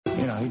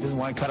He doesn't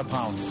want to cut a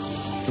pound.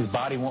 His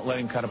body won't let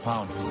him cut a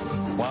pound.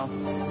 Well,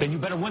 then you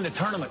better win the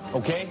tournament,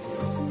 okay?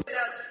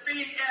 That's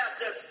BS.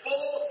 That's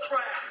bull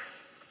crap.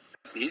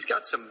 He's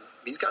got some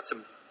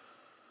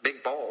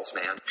big balls,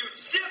 man. You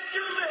zip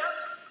your lip,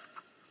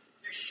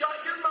 you shut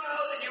your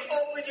mouth, and you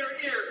open your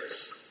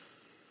ears.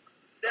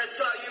 That's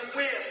how you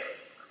win.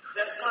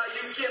 That's how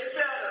you get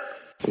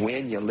better.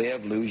 Win, you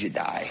live, lose, you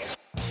die.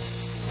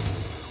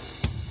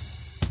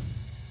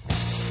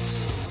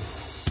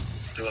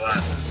 Do it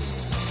live.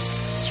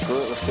 Screw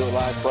it, let's do it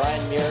live.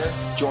 Brian Muir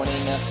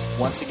joining us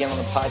once again on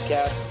the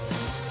podcast.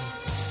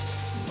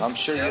 I'm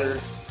sure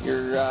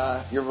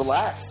you're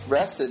relaxed,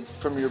 rested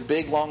from your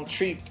big long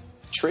trip.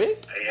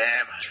 Trip? I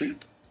am.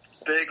 Trip?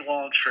 Big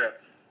long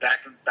trip back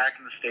in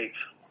the States.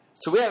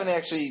 So we haven't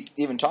actually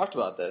even talked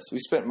about this. We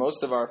spent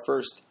most of our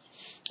first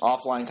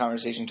offline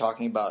conversation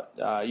talking about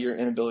your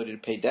inability to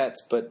pay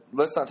debts, but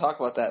let's not talk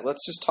about that.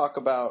 Let's just talk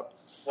about.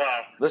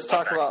 Well, let's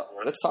talk about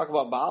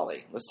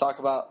Bali. Let's talk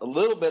about a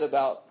little bit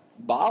about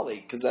Bali,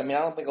 because I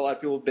don't think a lot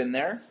of people have been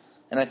there,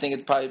 and I think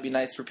it'd probably be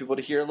nice for people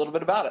to hear a little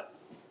bit about it.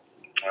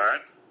 All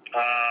right.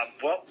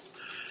 Well,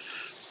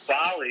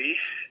 Bali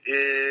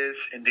is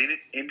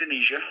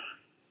Indonesia.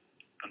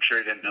 I'm sure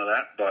you didn't know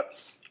that, but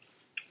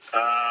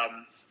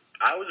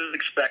I was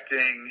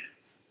expecting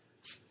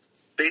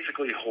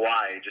basically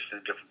Hawaii, just in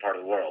a different part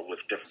of the world, with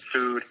different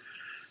food,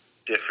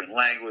 different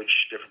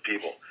language, different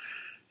people.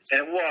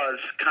 And it was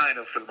kind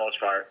of, for the most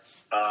part,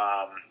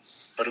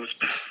 but it was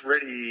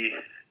pretty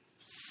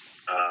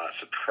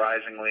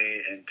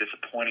surprisingly and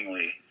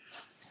disappointingly,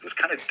 it was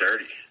kind of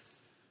dirty.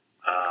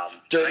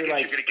 Dirty,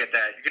 you're gonna get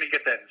that. You're gonna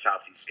get that in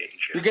Southeast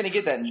Asia. You're gonna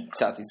get that in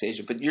Southeast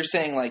Asia, but you're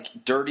saying like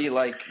dirty,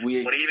 like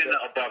we. But even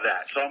above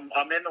that, so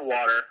I'm in the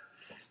water.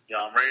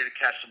 I'm ready to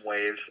catch some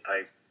waves.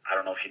 I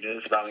don't know if you knew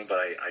this about me, but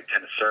I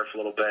tend to surf a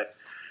little bit.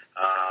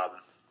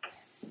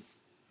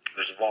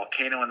 There's a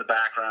volcano in the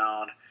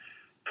background.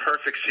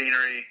 Perfect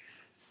scenery.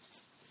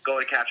 Go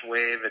to catch a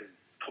wave and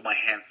put my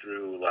hand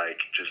through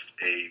like just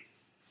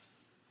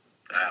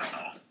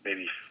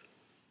maybe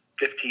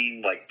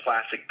 15 like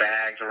plastic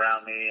bags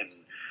around me and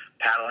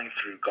paddling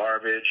through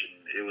garbage,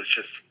 and it was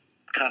just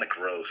kind of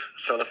gross.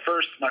 So my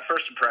first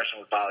impression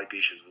with Bali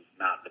beaches was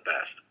not the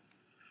best.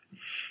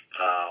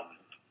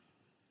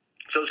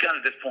 So it was kind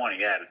of disappointing.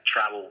 Yeah, to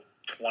travel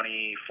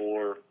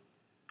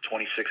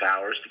 26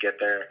 hours to get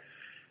there,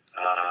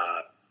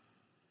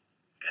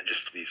 and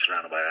just to be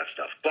surrounded by that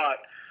stuff.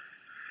 But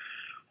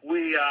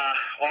we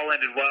all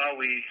ended well.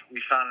 We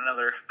found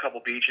another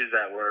couple beaches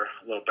that were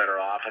a little better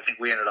off. I think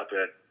we ended up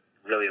at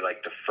really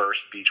like the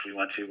first beach we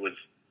went to was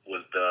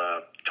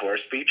the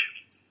tourist beach.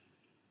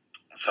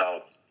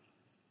 So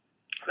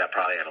that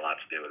probably had a lot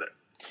to do with it.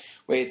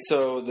 Wait,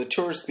 so the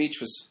tourist beach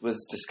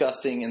was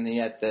disgusting, and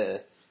yet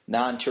the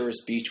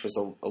non-tourist beach was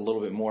a little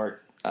bit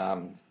more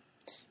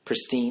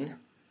pristine?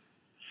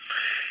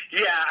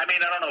 Yeah, I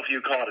don't know if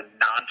you call it a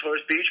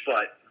non-tourist beach,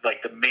 but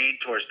like the main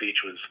tourist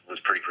beach was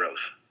pretty gross.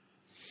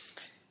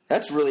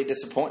 That's really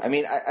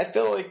disappointing. I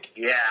feel like...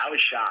 Yeah, I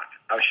was shocked.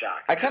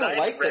 I kind of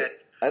like that.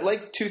 I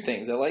like two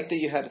things. I like that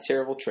you had a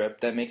terrible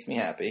trip. That makes me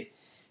happy.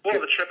 Well,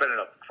 the trip ended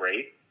up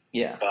great.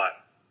 Yeah. But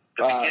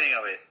the beginning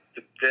of it,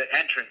 the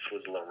entrance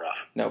was a little rough.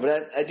 No,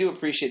 but I do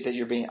appreciate that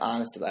you're being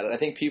honest about it. I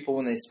think people,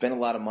 when they spend a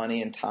lot of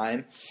money and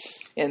time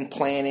and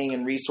planning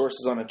and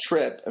resources on a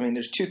trip,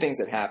 there's two things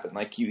that happen.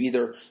 Like, you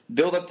either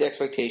build up the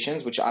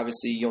expectations, which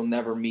obviously you'll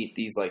never meet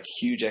these like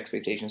huge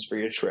expectations for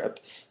your trip.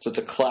 So it's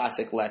a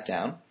classic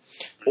letdown.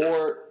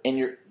 But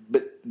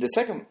the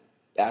second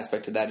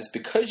aspect of that is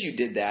because you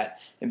did that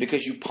and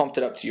because you pumped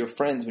it up to your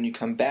friends, when you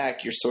come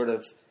back, you're sort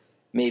of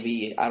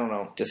maybe,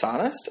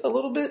 dishonest a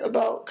little bit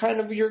about kind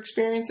of your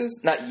experiences.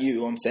 Not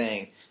you, I'm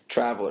saying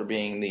traveler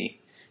being the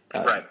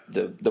right.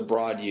 the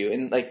broad you.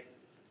 And like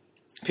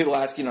people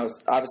ask,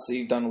 obviously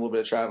you've done a little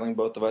bit of traveling,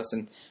 both of us,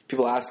 and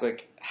people ask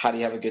like, how do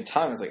you have a good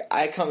time? It's like,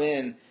 I come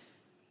in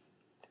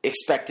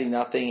expecting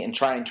nothing and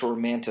trying to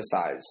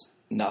romanticize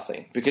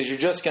nothing, because you're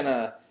just going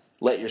to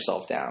let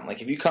yourself down.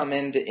 Like, if you come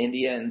into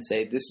India and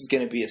say, this is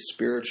going to be a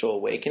spiritual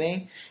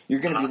awakening, you're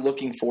going to be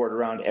looking for it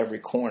around every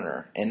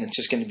corner, and it's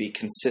just going to be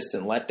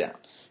consistent letdown.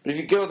 But if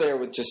you go there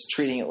with just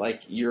treating it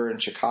like you're in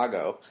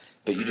Chicago,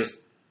 but you just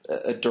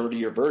a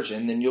dirtier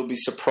version, then you'll be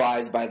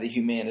surprised by the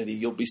humanity.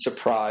 You'll be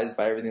surprised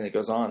by everything that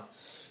goes on.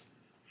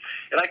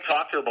 And I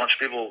talked to a bunch of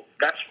people.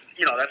 That's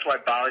why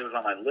Bali was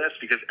on my list,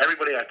 because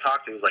everybody I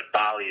talked to was like,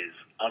 Bali is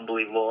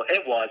unbelievable.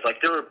 It was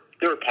like there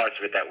were parts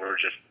of it that were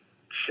just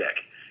sick.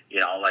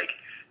 Like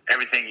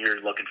everything you're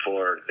looking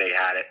for, they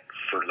had it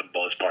for the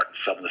most part in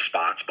some of the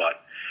spots.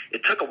 But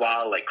it took a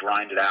while to like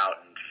grind it out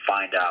and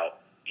find out,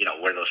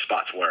 where those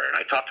spots were. And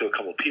I talked to a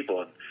couple of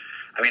people, and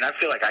I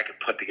feel like I could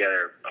put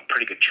together a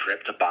pretty good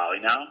trip to Bali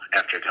now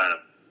after kind of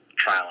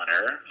trial and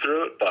error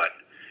through it. But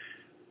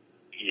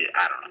yeah,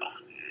 I don't know.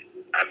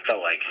 I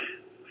felt like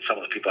some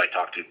of the people I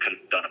talked to could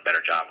have done a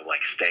better job of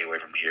like, stay away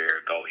from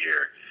here, go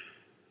here.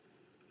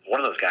 One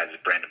of those guys is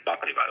Brandon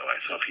Buckley, by the way.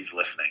 So if he's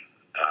listening,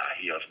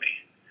 he owes me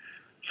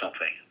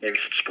something, maybe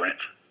some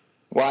sprints.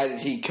 Why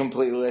did he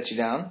completely let you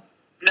down?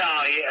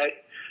 No,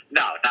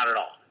 No, not at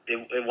all.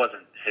 It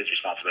wasn't his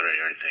responsibility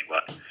or anything,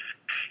 but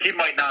he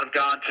might not have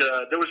gone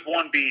to. There was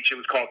one beach. It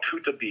was called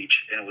Kuta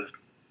Beach, and it was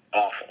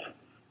awful.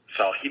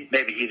 So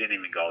maybe he didn't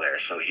even go there,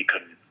 so he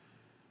couldn't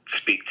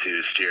speak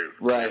to steer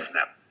Right. from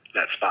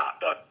that spot.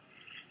 But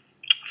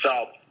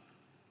so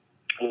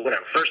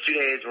whatever. First 2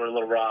 days were a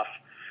little rough.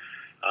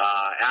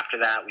 After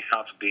that, we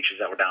found some beaches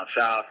that were down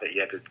south that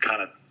you had to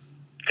kind of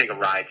take a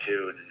ride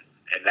to,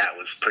 and that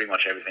was pretty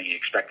much everything you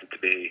expected to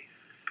be.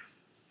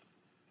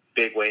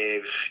 Big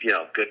waves,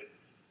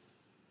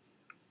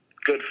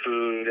 good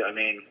food. I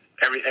mean,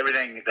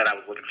 everything that I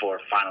was looking for,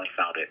 finally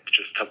found it. It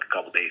just took a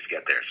couple days to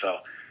get there.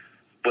 So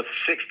with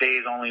 6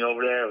 days only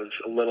over there, it was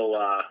a little,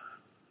 I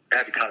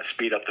had to kind of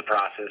speed up the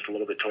process a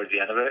little bit towards the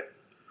end of it.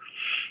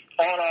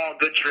 All in all,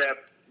 good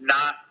trip.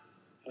 Not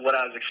what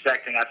I was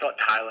expecting. I thought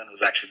Thailand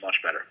was actually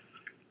much better.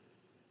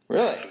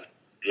 Really?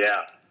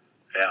 Yeah.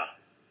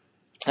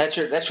 That's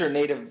your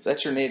native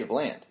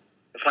land.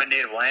 It's my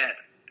native land.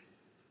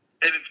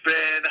 And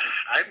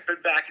I haven't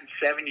been back in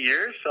 7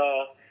 years, so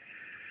I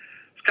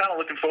was kind of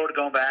looking forward to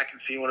going back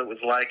and seeing what it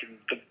was like. And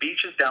the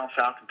beaches down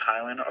south in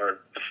Thailand are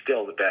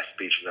still the best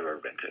beaches I've ever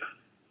been to.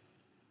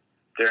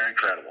 They're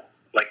incredible.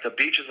 Like the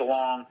beaches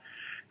along,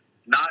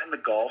 not in the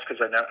Gulf,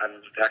 because I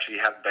actually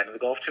haven't been to the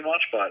Gulf too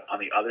much, but on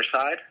the other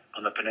side,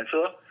 on the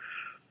peninsula,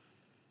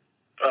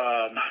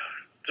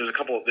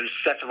 there's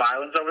sets of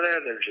islands over there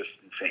that are just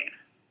insane.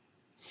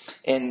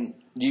 And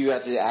do you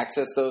have to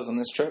access those on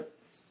this trip?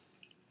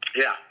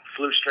 Yeah,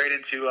 flew straight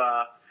into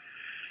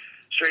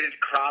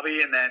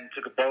Krabi, and then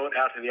took a boat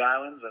out to the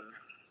islands, and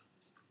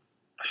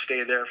I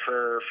stayed there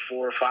for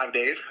 4 or 5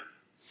 days.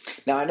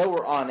 Now, I know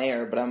we're on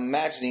air, but I'm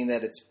imagining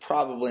that it's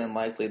probably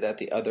unlikely that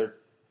the other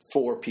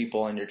 4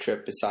 people on your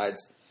trip,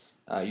 besides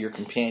your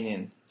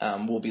companion,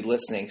 will be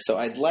listening. So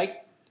I'd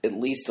like at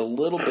least a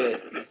little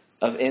bit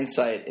of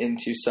insight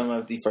into some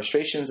of the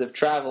frustrations of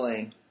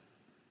traveling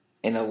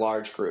in a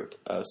large group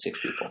of 6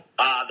 people.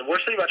 The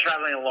worst thing about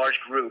traveling in a large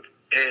group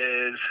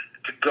is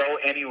to go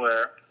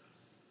anywhere.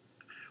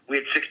 We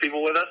had 6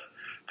 people with us.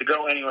 To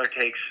go anywhere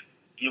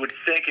you would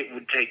think it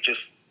would take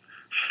just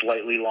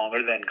slightly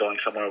longer than going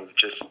somewhere with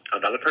just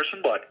another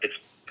person, but it's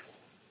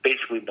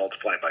basically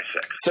multiplied by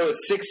 6. So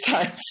it's 6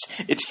 times.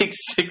 It takes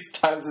 6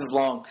 times as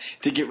long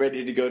to get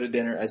ready to go to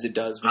dinner as it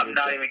does. I'm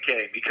not even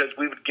kidding, because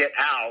we would get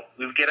out of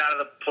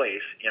the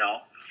place,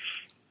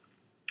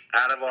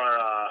 out of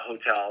our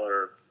hotel,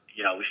 or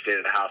we stayed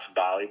at a house in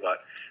Bali,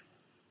 but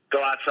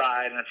go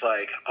outside and it's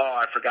like, oh,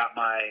 I forgot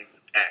my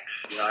X.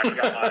 I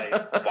forgot my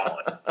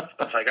wallet.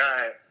 It's like, all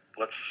right,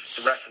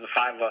 the rest of the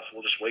 5 of us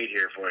will just wait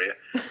here for you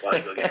while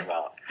you go get your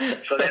wallet.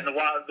 So then the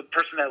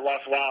person that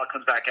lost the wallet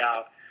comes back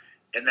out,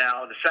 and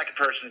now the second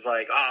person is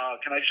like, oh,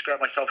 can I just grab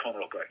my cell phone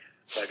real quick?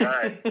 It's like, all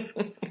right.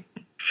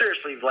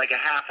 Seriously, like a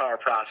half-hour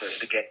process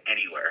to get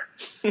anywhere.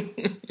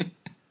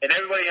 And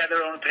everybody had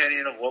their own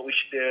opinion of what we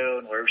should do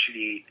and where we should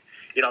eat.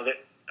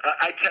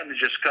 I tend to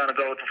just kind of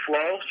go with the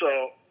flow,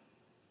 so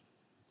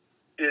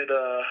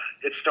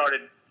it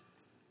started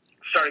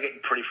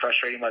getting pretty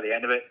frustrating by the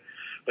end of it.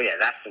 But yeah,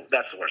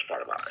 that's the worst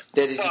part about it.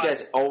 Did you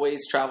guys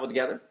always travel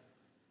together?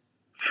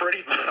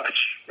 Pretty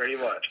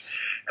much.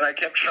 And I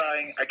kept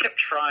trying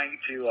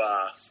to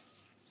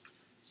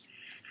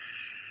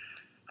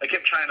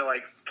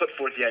like put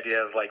forth the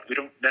idea of like we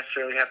don't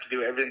necessarily have to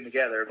do everything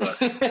together, but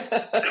it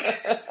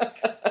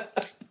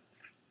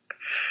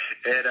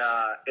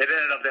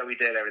ended up that we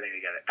did everything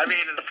together. I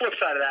mean, the flip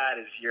side of that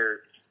is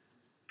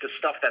the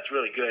stuff that's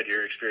really good,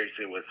 you're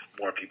experiencing with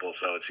more people,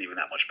 so it's even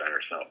that much better.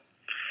 So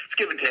it's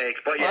give and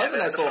take. But yeah, that was a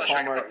nice little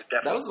hallmark.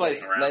 That was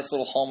a nice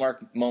little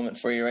hallmark moment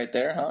for you right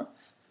there, huh?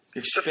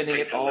 You're spinning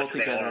it all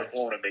together. I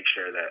want to make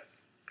sure that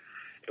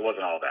it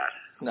wasn't all bad.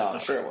 No, I'm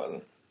sure it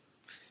wasn't.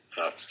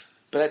 So,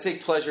 but I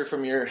take pleasure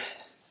from your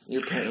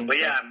pain. But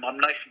yeah, I'm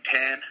nice and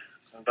tan.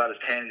 I'm about as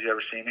tan as you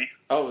ever see me.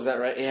 Oh, is that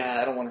right? Yeah,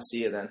 I don't want to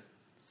see you then.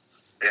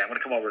 Yeah, I'm going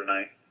to come over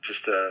tonight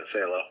just to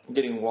say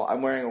hello.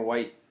 I'm wearing a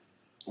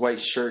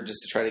white shirt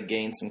just to try to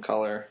gain some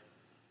color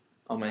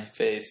on my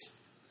face.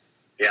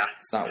 Yeah.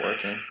 It's not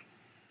working.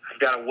 I've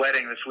got a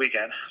wedding this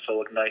weekend, so I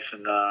look nice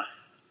and... oh,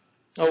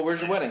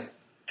 where's your wedding?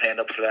 Tanned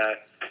up for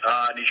that.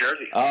 New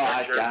Jersey. Oh,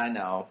 I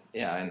know.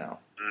 Yeah, I know.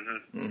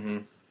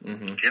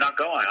 You're not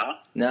going, huh?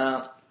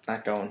 No,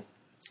 not going.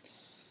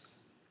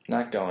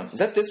 Not going. Is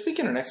that this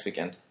weekend or next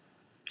weekend?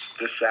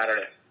 This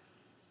Saturday.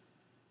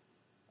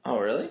 Oh,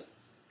 really?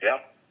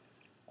 Yep.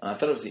 I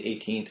thought it was the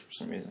 18th for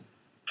some reason.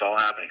 It's all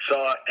happening. So,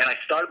 and I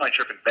started my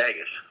trip in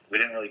Vegas. We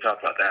didn't really talk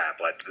about that,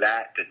 but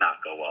that did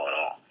not go well at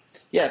all.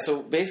 Yeah,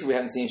 so basically we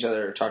haven't seen each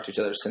other or talked to each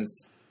other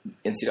since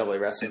NCAA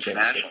Wrestling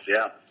Championships.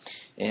 Yeah.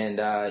 And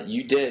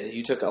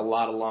you took a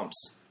lot of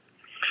lumps.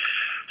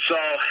 So,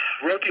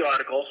 wrote the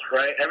article,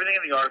 right? Everything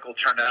in the article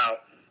turned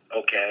out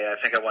okay. I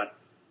think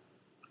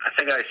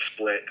I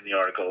split in the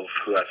article of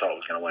who I thought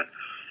was going to win.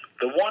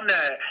 The one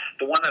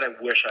that I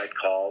wish I'd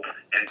called,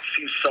 and it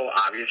seems so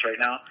obvious right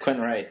now.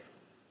 Quentin Wright.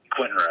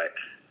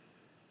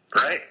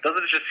 Right?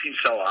 Doesn't it just seem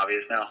so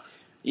obvious now?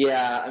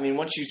 Yeah, I mean,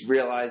 once you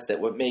realize that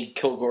what made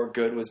Kilgore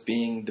good was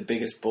being the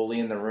biggest bully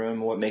in the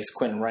room, what makes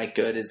Quentin Wright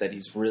good is that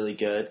he's really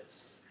good.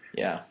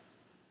 Yeah.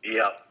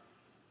 Yep.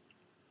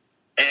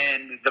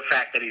 And the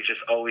fact that he's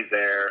just always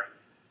there,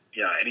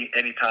 you know,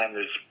 anytime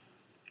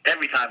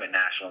every time at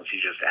Nationals,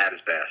 he's just at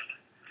his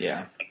best.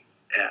 Yeah.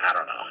 And I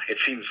don't know. It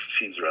seems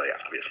really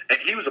obvious. And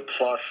he was a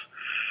plus.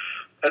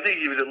 I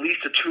think he was at least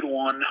a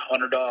 2-1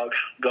 underdog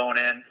going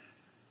in.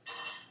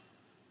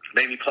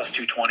 Maybe plus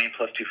 220,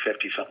 plus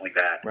 250, something like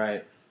that.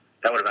 Right.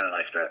 That would have been a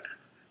nice bet.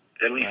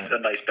 At least a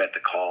nice bet to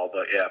call.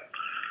 But yeah,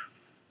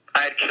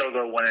 I had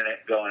Kilgore winning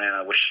it going in.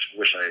 I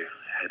wish I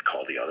had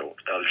called the other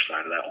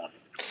side of that one.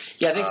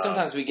 Yeah, I think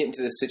sometimes we get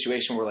into this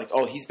situation where, like,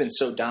 oh, he's been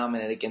so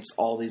dominant against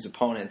all these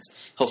opponents,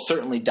 he'll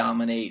certainly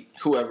dominate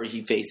whoever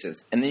he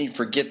faces. And then you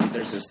forget that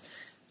there's this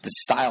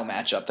style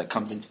matchup that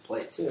comes into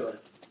play, too. And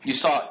you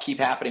saw it keep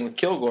happening with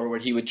Kilgore, where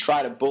he would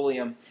try to bully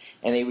him,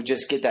 and they would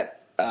just get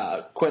that,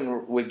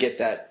 Quentin would get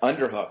that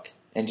underhook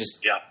and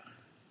just... Yeah.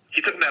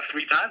 He took him out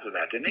 3 times with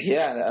that, didn't he?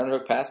 Yeah, the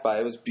underhook pass by.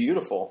 It was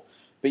beautiful.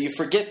 But you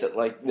forget that,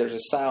 like, there's a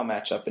style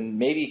matchup, and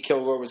maybe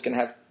Kilgore was going to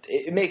have...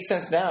 It makes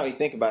sense now, you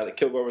think about it, that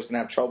Kilgore was going to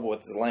have trouble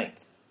with his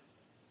length.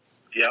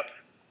 Yep.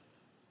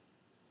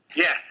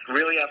 Yeah,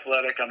 really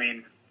athletic. I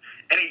mean,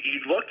 and he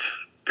looked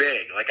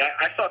big. Like,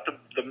 I thought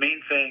the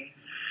main thing,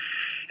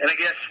 and I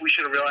guess we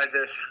should have realized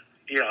this,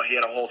 you know, he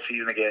had a whole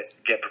season to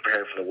get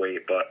prepared for the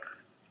weight, but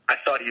I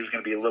thought he was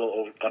going to be a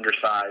little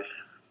undersized,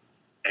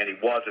 and he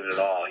wasn't at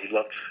all. He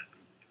looked,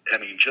 I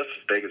mean, just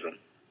as big as him.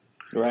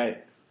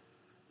 Right.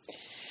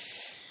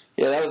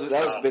 Yeah, that was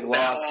a big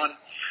loss.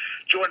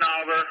 Jordan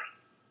Oliver,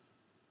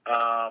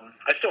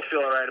 I still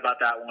feel all right about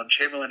that one.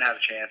 Chamberlain had a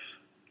chance.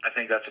 I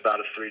think that's about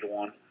a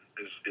 3-1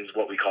 is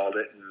what we called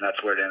it, and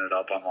that's where it ended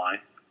up online.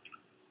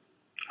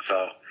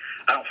 So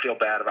I don't feel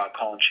bad about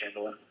calling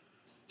Chamberlain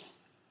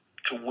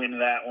to win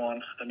that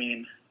one. I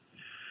mean,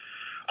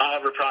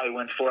 Oliver probably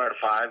wins 4 out of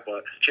 5,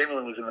 but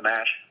Chamberlain was in the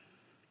match.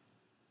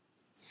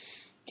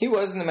 He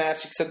was in the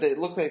match, except that it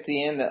looked like at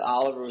the end that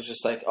Oliver was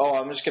just like, oh,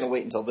 I'm just going to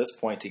wait until this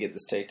point to get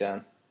this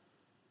takedown.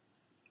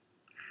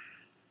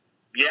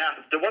 Yeah,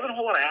 there wasn't a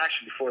whole lot of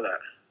action before that.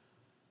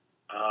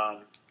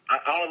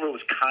 Oliver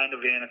was kind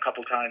of in a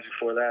couple times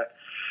before that.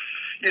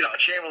 You know,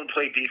 Chamberlain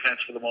played defense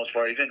for the most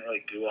part. He didn't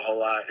really do a whole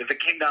lot. If it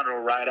came down to a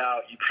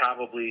ride-out, you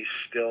probably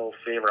still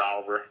favor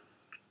Oliver.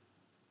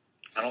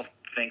 I don't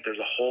think there's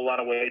a whole lot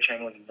of way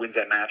Chamberlain wins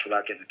that match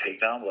without getting a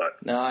takedown.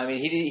 But no, I mean,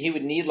 he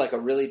would need like a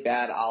really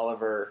bad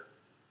Oliver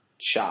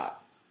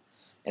shot.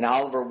 And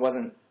Oliver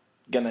wasn't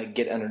going to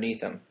get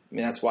underneath him. I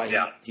mean, that's why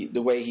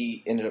the way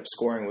he ended up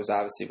scoring was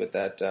obviously with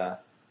that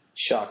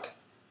Shuck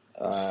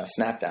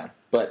snap down.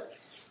 But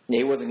yeah,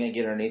 he wasn't going to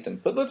get underneath him.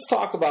 But let's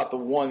talk about the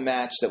one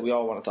match that we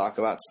all want to talk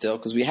about still,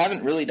 because we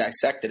haven't really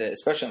dissected it,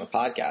 especially on the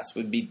podcast,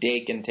 would be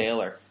Dake and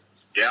Taylor.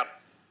 Yeah.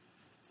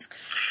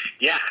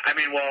 Yeah, I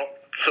mean, well,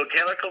 so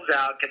Taylor comes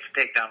out, gets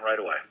the takedown right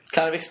away.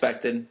 Kind of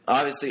expected.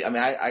 Obviously, I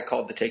mean, I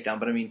called the takedown,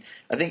 but I mean,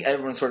 I think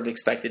everyone sort of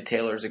expected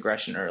Taylor's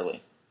aggression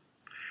early.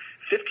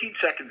 15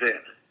 seconds in.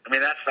 I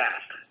mean, that's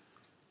fast.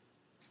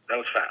 That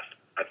was fast,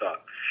 I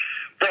thought.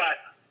 But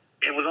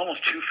it was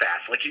almost too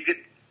fast. Like, you could,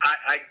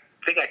 I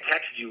think I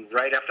texted you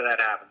right after that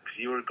happened because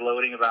you were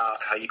gloating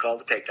about how you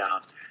called the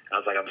takedown. And I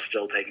was like, I'm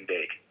still taking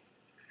Dake.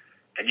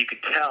 And you could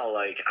tell,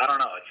 like, I don't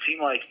know, it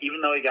seemed like even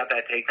though he got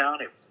that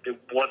takedown, it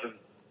wasn't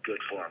good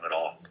for him at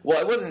all. Well,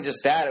 it wasn't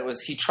just that. It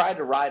was he tried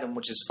to ride him,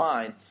 which is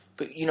fine.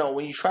 But, you know,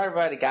 when you try to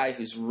ride a guy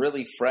who's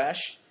really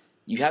fresh,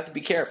 you have to be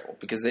careful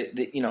because,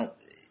 you know,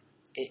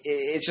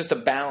 it's just a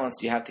balance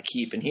you have to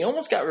keep. And he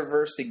almost got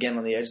reversed again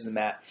on the edge of the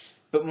mat.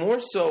 But more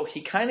so,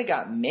 he kind of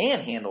got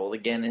manhandled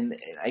again. And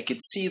I could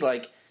see,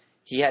 like,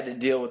 he had to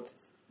deal with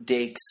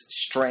Dake's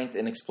strength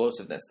and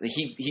explosiveness.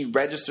 He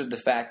registered the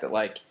fact that,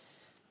 like,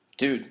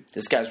 dude,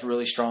 this guy's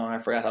really strong.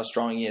 I forgot how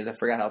strong he is. I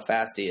forgot how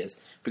fast he is.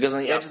 Because on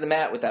the edge of the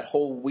mat with that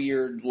whole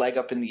weird leg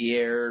up in the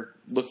air,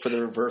 look for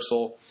the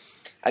reversal.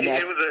 I mean,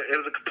 it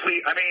was a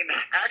complete. I mean,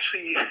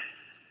 actually,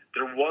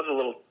 there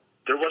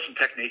was some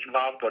technique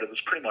involved, but it was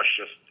pretty much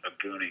just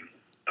a gooning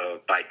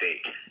by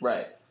Dake.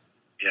 Right.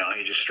 You know,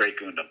 he just straight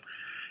gooned him,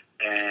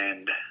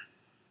 and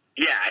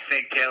yeah, I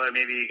think Taylor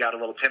maybe got a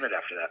little timid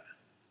after that.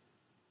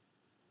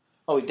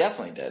 Oh, he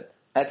definitely did.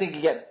 I think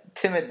he got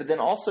timid, but then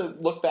also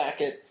look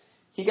back at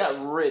he got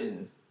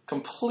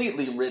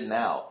completely ridden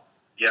out.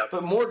 Yeah.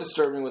 But more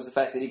disturbing was the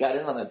fact that he got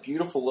in on that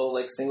beautiful low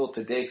leg single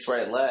to Dake's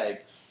right leg,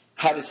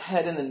 had his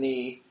head in the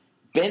knee,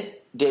 bent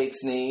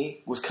Dake's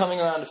knee, was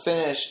coming around to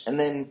finish, and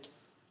then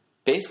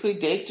basically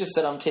Dake just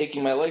said, I'm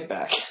taking my leg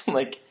back.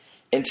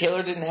 And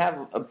Taylor didn't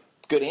have a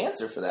good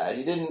answer for that.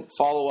 He didn't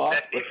follow up.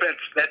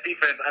 That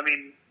defense, I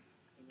mean,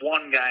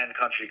 one guy in the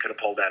country could have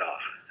pulled that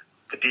off.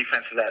 The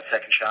defense of that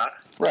second shot.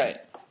 Right.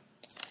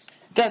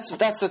 That's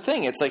the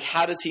thing. It's like,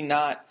 how does he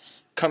not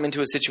come into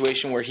a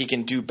situation where he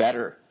can do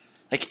better?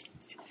 Like,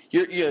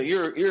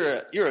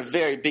 you're a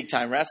very big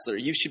time wrestler.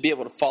 You should be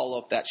able to follow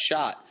up that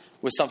shot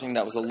with something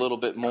that was a little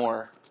bit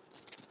more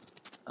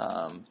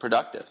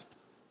productive.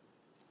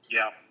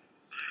 Yeah.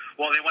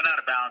 Well, they went out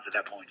of bounds at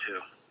that point too.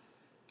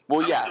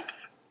 Well, yeah.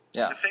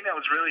 Yeah. The thing that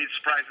was really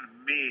surprising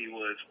to me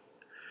was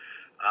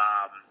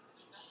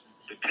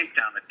the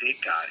takedown that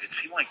Dake got. It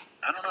seemed like,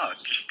 I don't know, it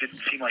just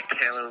didn't seem like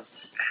Taylor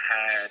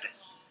had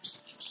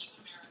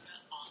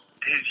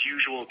his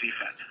usual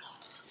defense.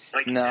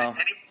 Like, No.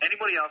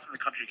 Anybody else in the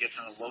country gets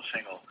in a low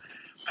single,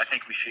 I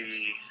think we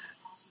see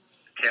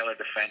Taylor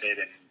defend it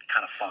and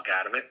kind of funk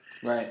out of it.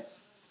 Right.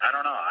 I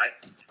don't know.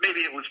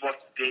 Maybe it was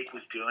what Dake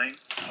was doing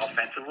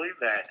offensively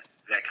that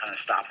kind of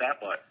stopped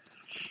that, but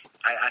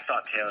I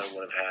thought Taylor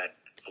would have had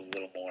a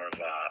little more of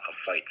a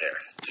fight there.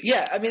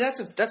 Yeah, I mean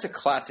that's a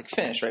classic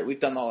finish, right? We've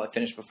done all that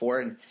finish before,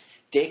 and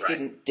Dake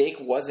Right. Dake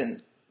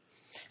wasn't.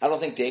 I don't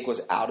think Dake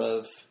was out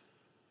of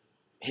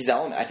his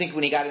element. I think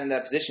when he got into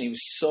that position, he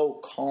was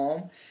so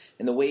calm,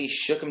 and the way he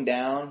shook him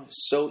down,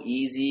 so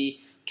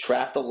easy,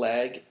 trapped the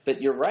leg.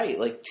 But you're right,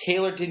 like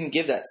Taylor didn't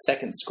give that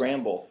second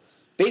scramble.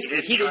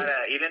 Basically, He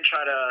didn't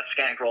try to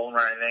skank roll him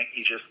or anything.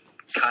 He just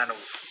kind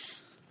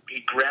of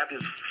grabbed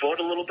his foot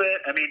a little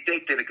bit. I mean,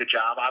 Dake did a good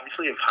job,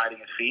 obviously, of hiding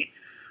his feet.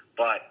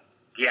 But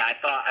yeah, I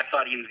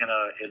thought he was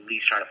gonna at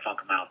least try to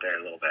funk him out there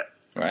a little bit.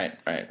 Right.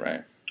 And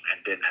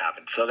it didn't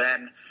happen. So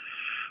then,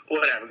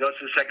 whatever, goes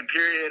to the second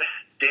period.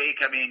 Dake,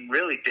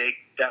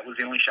 that was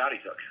the only shot he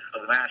took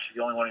of the match.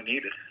 The only one he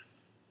needed.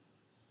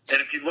 And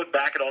if you look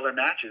back at all their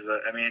matches,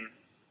 I mean,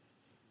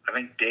 I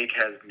think Dake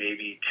has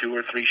maybe 2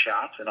 or 3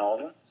 shots in all of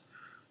them.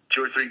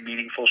 2 or 3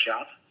 meaningful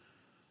shots.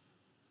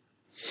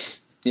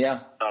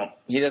 Yeah. Oh.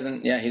 He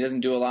doesn't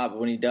do a lot, but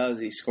when he does,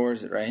 he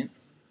scores it, right?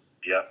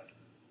 Yep.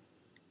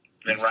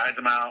 Then rides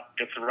him out,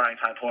 gets the running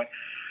time point.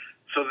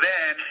 So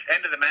then,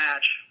 end of the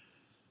match,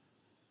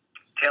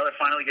 Taylor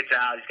finally gets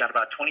out. He's got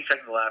about 20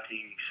 seconds left.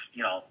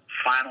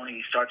 Finally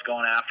he starts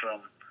going after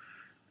him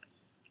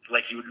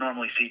like you would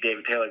normally see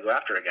David Taylor go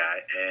after a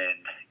guy,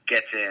 and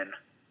gets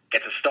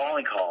a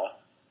stalling call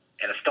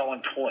and a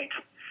stalling point,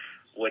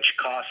 which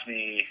cost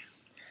me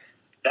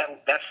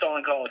that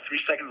stalling call with 3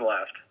 seconds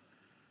left.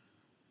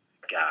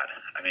 God,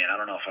 I mean, I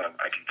don't know if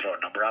I can throw a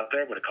number out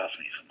there, but it cost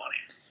me some money.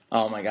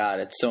 Oh my God,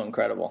 it's so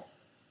incredible.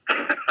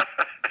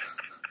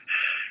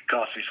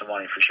 Cost me some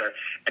money for sure,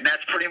 and that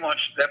pretty much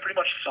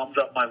sums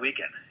up my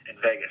weekend in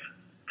Vegas.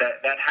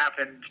 That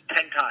happened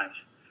 10 times,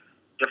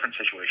 different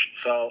situations.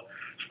 So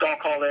stall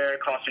call there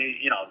cost me.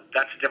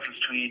 That's the difference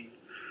between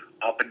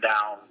up and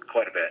down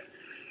quite a bit.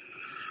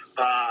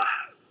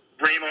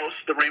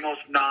 The Ramos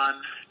non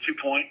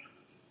 2-point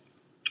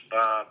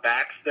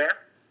backs there.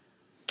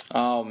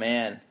 Oh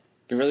man,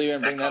 you really gonna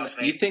bring that?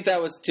 That You think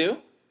that was 2?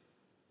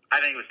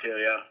 I think it was 2.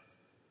 Yeah,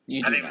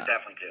 You I do think it not. was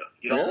definitely 2.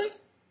 You don't? Really?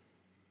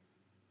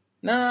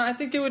 No, I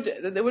think it would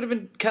have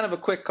been kind of a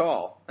quick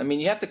call. I mean,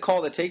 you have to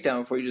call the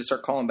takedown before you just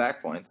start calling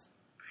back points.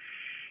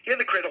 He had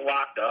the cradle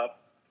locked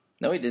up.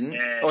 No, he didn't.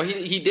 Yeah. Oh,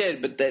 he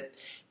did, but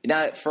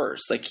not at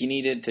first. Like he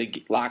needed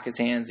to lock his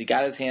hands. He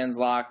got his hands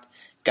locked.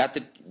 Got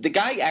the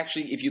guy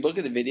actually. If you look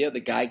at the video, the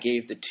guy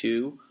gave the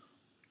 2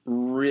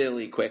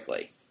 really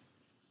quickly,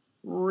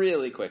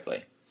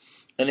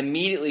 and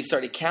immediately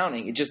started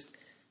counting.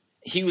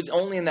 He was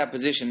only in that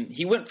position.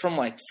 He went from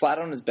like flat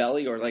on his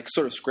belly or like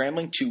sort of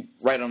scrambling to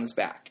right on his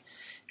back.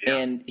 Yeah.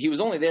 And he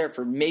was only there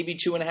for maybe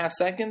 2.5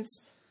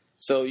 seconds.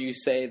 So you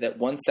say that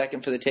 1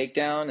 second for the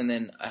takedown and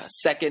then a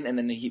second, and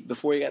then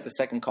before he got the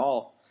second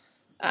call.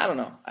 I don't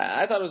know.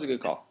 I thought it was a good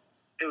call.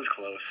 It was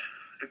close.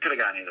 It could have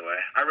gone either way.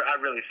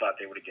 I really thought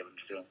they would have given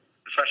it to him,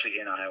 especially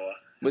in Iowa.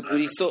 But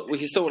he still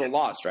would have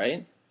lost,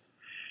 right?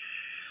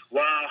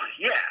 Well,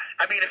 yeah.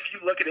 I mean, if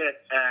you look at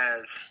it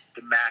as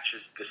the match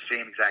is the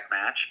same exact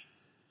match,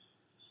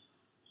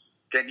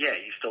 then yeah,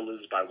 he still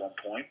loses by 1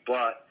 point.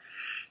 But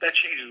that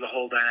changes the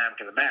whole dynamic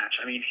of the match.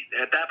 I mean,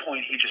 at that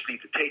point, he just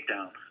needs a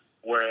takedown,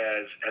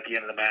 whereas at the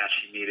end of the match,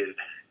 he needed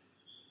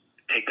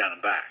takedown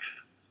and backs.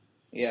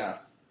 Yeah.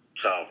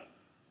 So,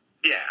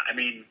 yeah, I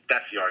mean,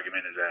 that's the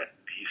argument, is that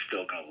he's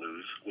still going to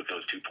lose with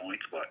those 2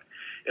 points, but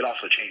it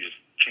also changes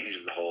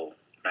the whole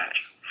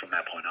match from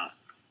that point on.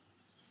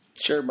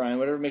 Sure, Brian.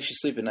 Whatever makes you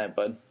sleep at night,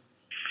 bud.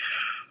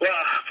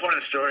 Well, point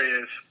of the story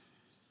is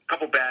a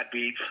couple bad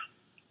beats,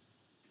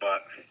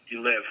 but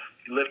you live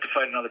to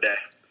fight another day.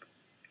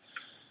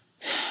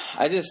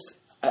 I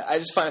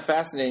just find it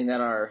fascinating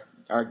that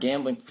our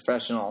gambling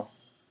professional,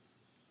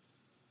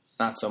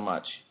 not so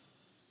much.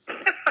 I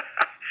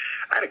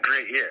had a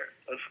great year.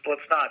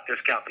 Let's not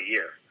discount the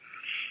year.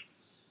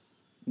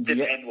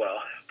 Didn't end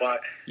well, but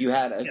You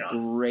had a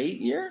great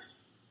year?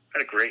 I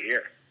had a great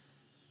year.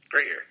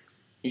 Great year.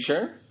 You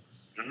sure?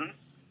 Mm-hmm.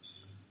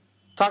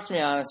 Talk to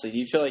me honestly. Do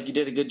you feel like you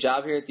did a good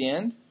job here at the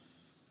end?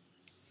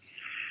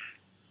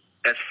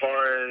 As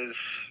far as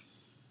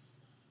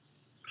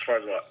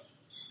what?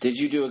 Did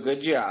you do a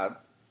good job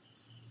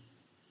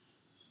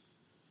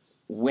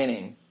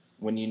winning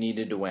when you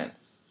needed to win?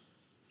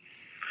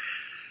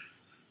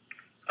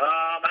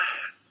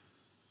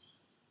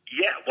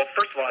 Yeah. Well,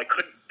 first of all, I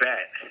couldn't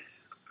bet,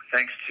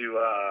 thanks to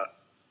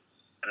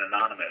an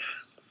anonymous.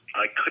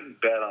 I couldn't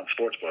bet on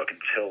Sportsbook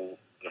until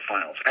the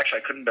finals.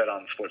 Actually, I couldn't bet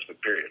on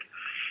Sportsbook, period.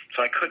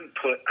 So I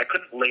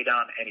couldn't lay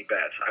down any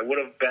bets. I would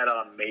have bet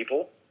on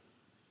Maple.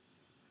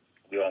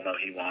 We all know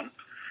he won.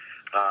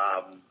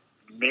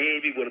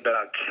 maybe would have bet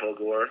on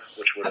Kilgore,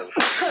 which would have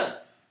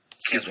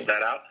canceled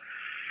that out.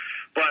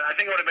 But I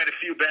think I would have made a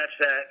few bets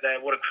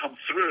that would have come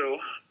through.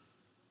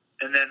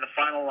 And then the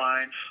final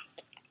lines,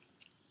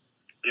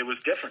 it was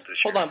different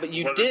this year. Hold on, but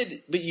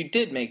you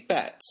did make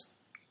bets.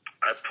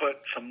 I put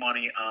some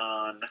money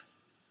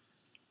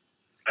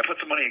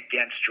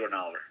against Jordan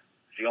Oliver.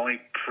 The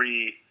only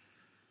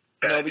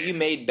pre-bet. No, but you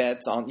made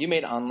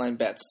online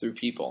bets through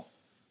people.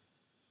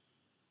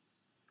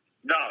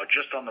 No,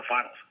 just on the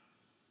finals.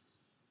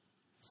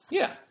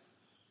 Yeah.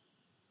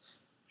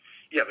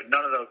 Yeah, but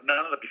none of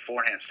the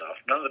beforehand stuff,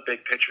 none of the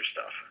big picture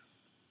stuff.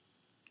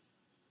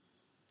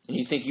 And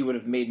you think you would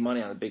have made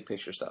money on the big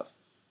picture stuff?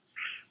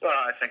 Well,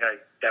 I think I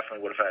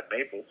definitely would have had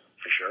Maple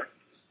for sure.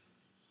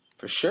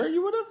 For sure,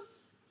 you would have?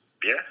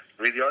 Yeah,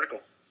 read the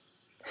article.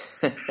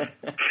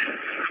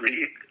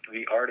 Read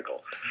the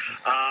article.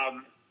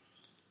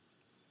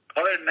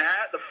 Other than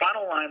that, the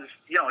final lines,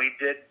 he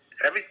did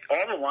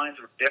all the lines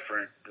were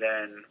different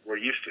than we're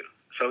used to.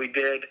 So he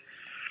did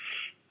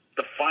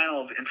the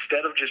finals,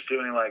 instead of just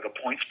doing like a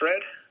point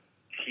spread,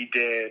 he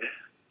did,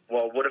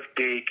 what if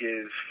Dake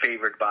is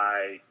favored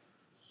by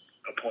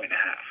 1.5,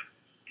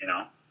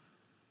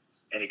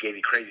 and he gave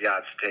you crazy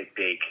odds to take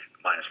Dake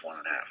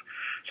 -1.5.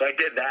 So I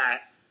did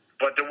that,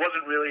 but there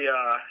wasn't really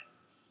a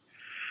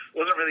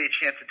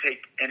chance to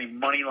take any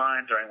money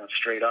lines or anyone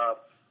straight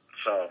up.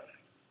 So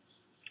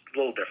a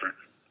little different.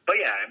 But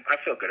yeah, I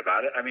feel good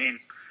about it. I mean,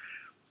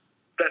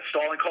 that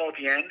stalling call at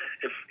the end,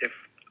 if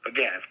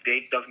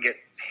Dake doesn't get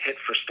hit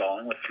for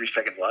stalling with 3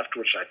 seconds left,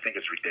 which I think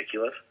is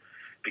ridiculous,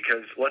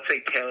 because let's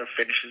say Taylor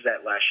finishes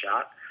that last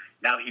shot,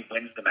 now he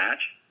wins the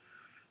match.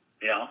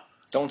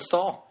 Don't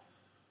stall.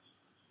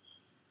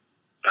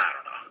 I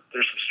don't know.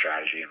 There's some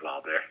strategy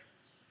involved there.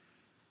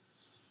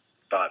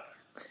 But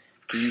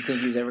do you think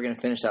he was ever going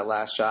to finish that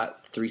last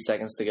shot 3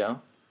 seconds to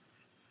go?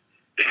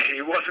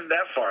 He wasn't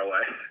that far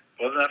away.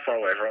 From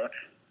it.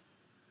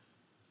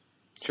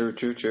 True.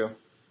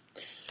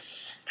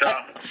 So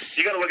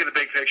you got to look at the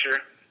big picture.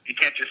 You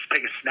can't just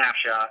take a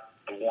snapshot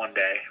of one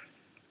day.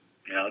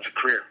 It's a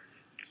career.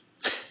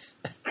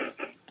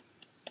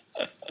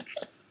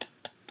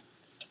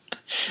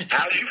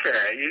 How did you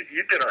fare?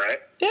 You did all right.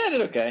 Yeah, I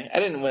did okay. I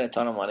didn't win a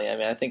ton of money. I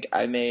mean, I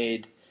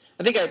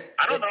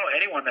don't know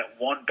anyone that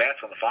won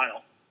bets on the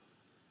final,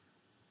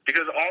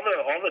 because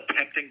all the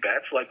tempting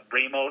bets like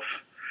Ramos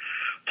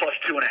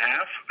 +2.5.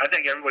 I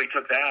think everybody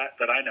took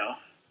that I know.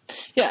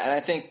 Yeah, and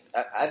I think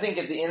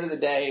at the end of the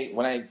day,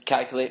 when I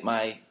calculate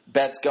my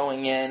bets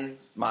going in,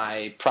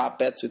 my prop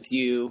bets with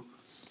you,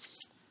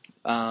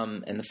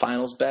 and the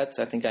finals bets,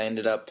 I think I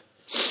ended up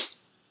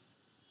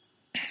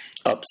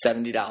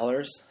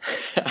 $70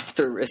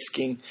 after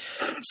risking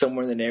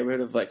somewhere in the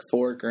neighborhood of like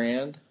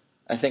 $4,000.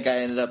 I think I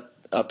ended up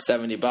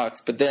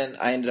 $70, but then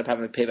I ended up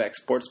having to pay back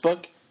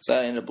Sportsbook, so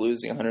I ended up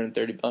losing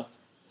 $130. Yikes.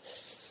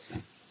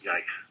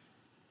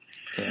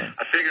 Yeah.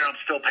 I figure I'm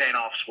still paying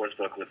off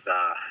Sportsbook with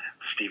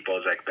Steve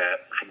Bozek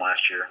bet from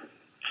last year.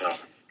 So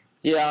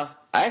yeah,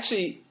 I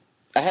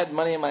had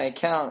money in my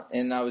account,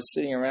 and I was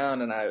sitting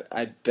around, and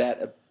I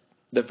bet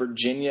the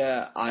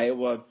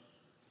Virginia-Iowa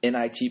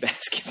NIT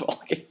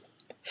basketball game.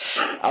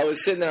 I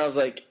was sitting there. I was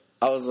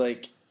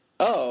like,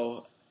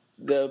 oh,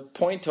 the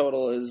point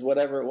total is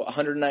whatever,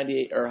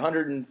 198 or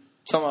 100 and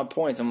some odd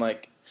points. I'm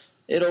like,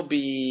 it'll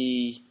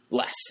be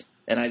less,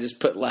 and I just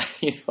put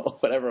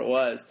whatever it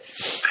was,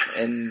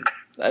 and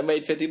I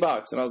made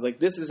 $50. And I was like,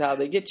 this is how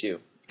they get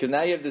you, because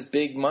now you have this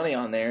big money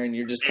on there, and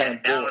you're just kind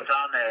of bored. Now it's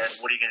on there.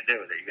 What are you going to do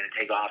with it? You're going to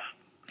take off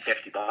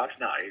 $50?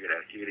 No, you're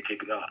going to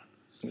keep it going.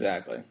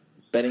 Exactly.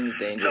 Betting is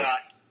dangerous. So,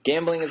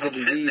 gambling is a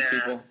disease,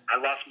 people. I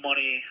lost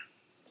money.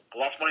 I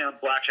lost money on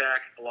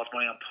blackjack. I lost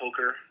money on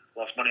poker. I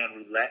lost money on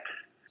roulette.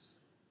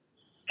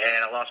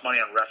 And I lost money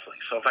on wrestling.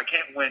 So if I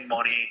can't win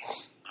money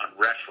on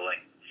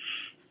wrestling,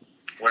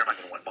 where am I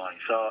going to win money?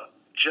 So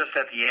just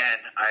at the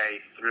end, I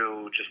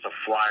threw just a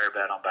flyer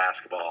bet on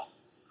basketball,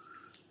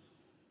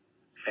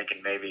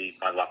 thinking maybe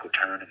my luck would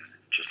turn, and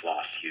just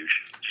lost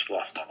huge. Just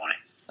lost my money.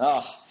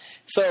 Oh,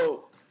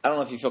 so I don't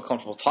know if you feel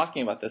comfortable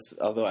talking about this,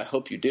 although I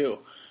hope you do.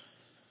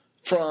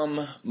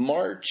 From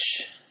March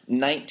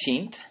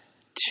 19th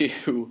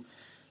to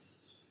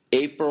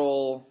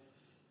April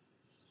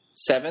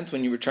 7th,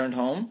 when you returned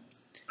home,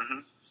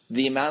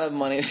 the amount of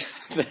money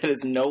that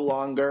is no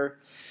longer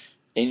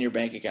in your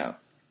bank account.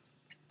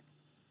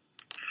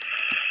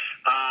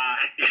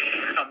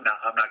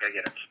 I'm not going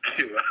to get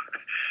into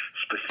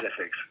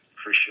specifics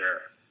for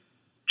sure.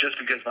 Just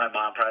because my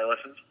mom probably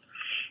listens,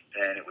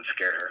 and it would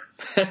scare her.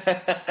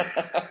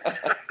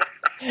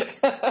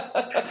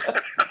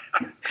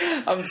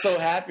 I'm so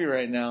happy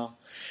right now.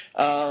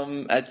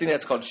 I think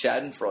that's called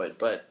Schadenfreude,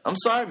 but I'm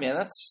sorry, man.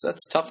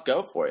 That's tough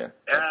go for you.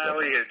 What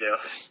are you gonna do?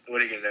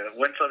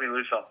 Win some, you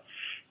lose some.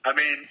 I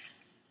mean,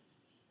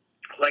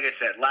 like I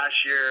said,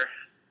 last year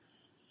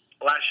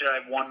I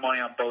won money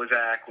on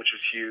Bozak, which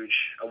was huge.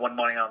 I won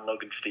money on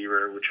Logan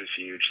Stever, which was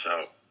huge.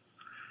 So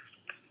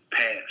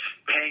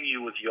paying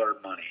you with your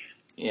money.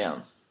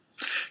 Yeah.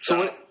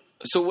 So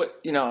So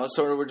what,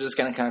 so we're just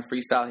going to kind of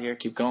freestyle here,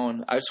 keep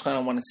going. I just kind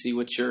of want to see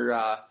what's your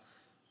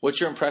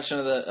impression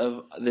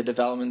of the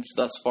developments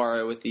thus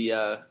far with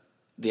the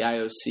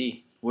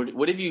IOC.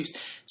 What have you?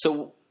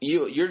 So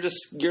you're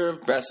a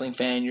wrestling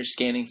fan. You're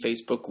scanning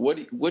Facebook.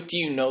 What do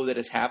you know that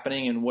is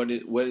happening, and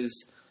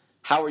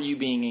how are you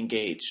being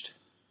engaged?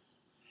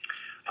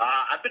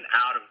 I've been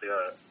out of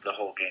the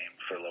whole game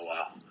for a little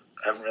while.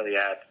 I haven't really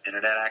had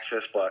internet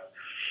access, but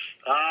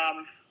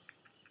I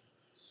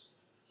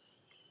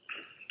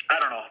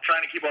don't know.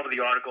 Trying to keep up with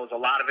the articles. A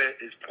lot of it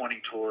is pointing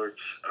towards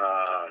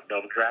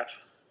Novogratz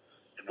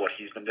and what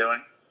he's been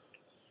doing.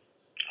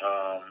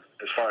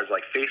 As far as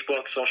like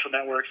Facebook, social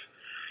networks,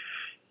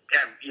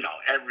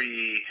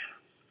 every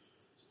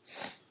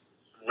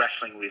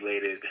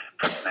wrestling-related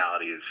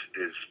personality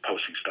is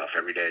posting stuff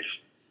every day.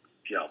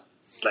 Just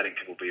letting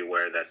people be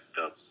aware that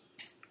the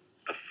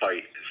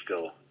fight is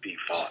still being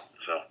fought.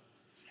 So,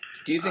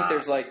 do you think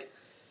there's a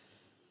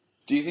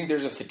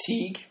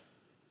fatigue?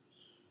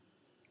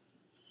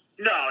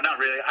 No, not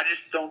really. I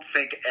just don't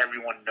think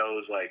everyone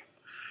knows, like,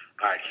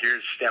 all right,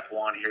 here's step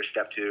one, here's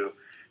step two,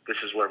 this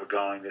is where we're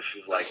going, this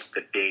is, like,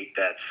 the date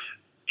that's,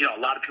 a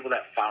lot of people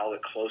that follow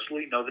it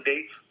closely know the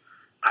dates.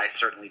 I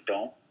certainly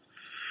don't.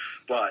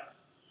 But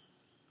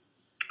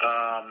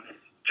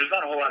there's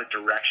not a whole lot of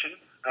direction,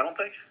 I don't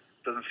think.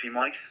 Doesn't seem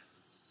like.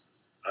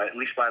 At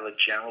least by the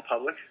general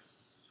public.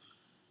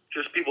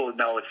 Just people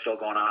know it's still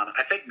going on.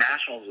 I think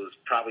Nationals was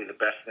probably the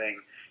best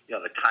thing.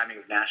 The timing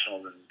of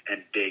Nationals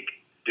and Dake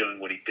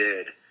doing what he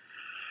did,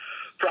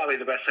 probably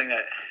the best thing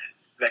that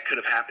could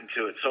have happened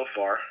to it so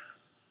far,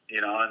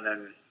 and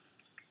then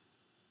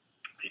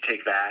you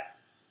take that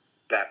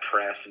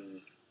press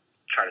and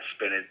try to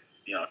spin it,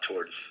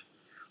 towards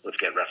let's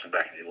get wrestling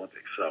back in the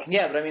Olympics. So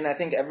yeah, but I mean, I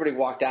think everybody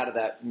walked out of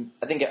that.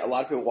 I think a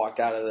lot of people walked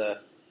out of the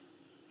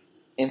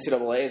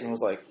NCAAs and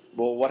was like,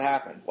 well, what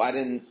happened? Why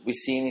didn't we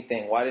see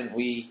anything? Why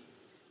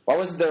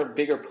wasn't there a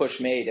bigger push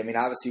made? I mean,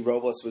 obviously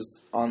Robles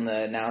was on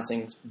the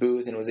announcing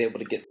booth and was able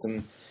to get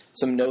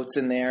some notes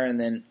in there, and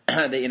then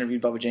they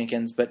interviewed Bubba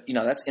Jenkins. But,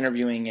 that's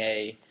interviewing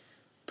a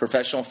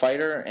professional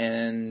fighter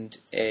and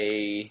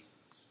a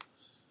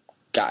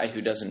guy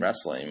who doesn't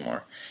wrestle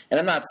anymore. And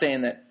I'm not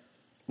saying that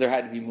there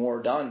had to be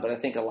more done, but I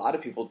think a lot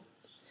of people,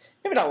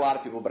 maybe not a lot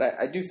of people, but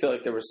I do feel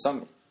like there was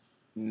some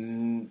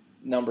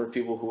number of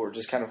people who were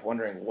just kind of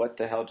wondering what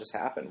the hell just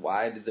happened.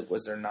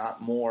 Was there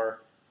not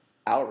more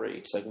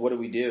outreach? Like, what do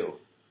we do?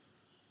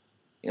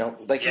 You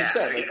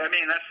said. I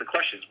mean, that's the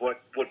question. Is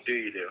what do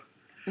you do?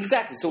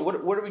 Exactly. So what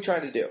are we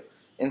trying to do?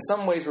 In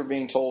some ways, we're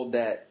being told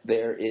that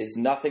there is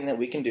nothing that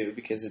we can do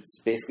because it's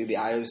basically the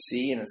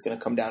IOC and it's going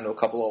to come down to a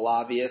couple of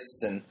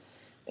lobbyists and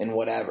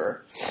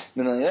whatever.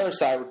 And on the other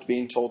side, we're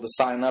being told to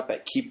sign up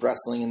at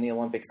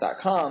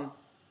keepwrestlingintheolympics.com,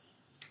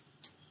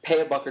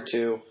 pay $1 or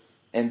 $2,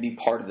 and be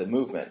part of the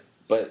movement.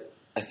 But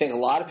I think a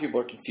lot of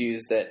people are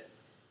confused that,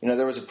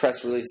 there was a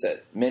press release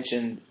that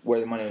mentioned where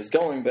the money was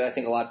going, but I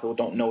think a lot of people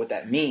don't know what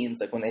that means.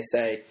 Like when they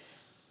say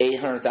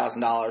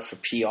 $800,000 for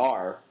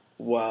PR,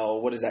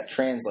 well, what does that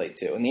translate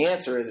to? And the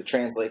answer is it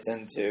translates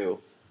into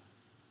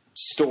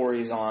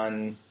stories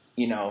on,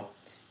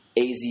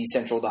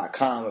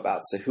 azcentral.com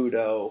about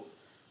Cejudo,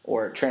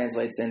 or it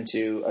translates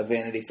into a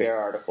Vanity Fair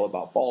article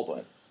about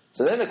Baldwin.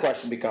 So then the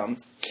question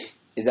becomes,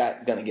 is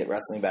that going to get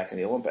wrestling back in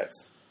the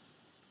Olympics?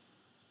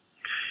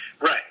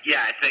 Right.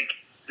 Yeah, I think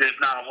there's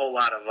not a whole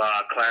lot of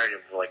clarity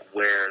of like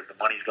where the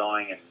money's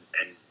going and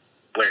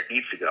where it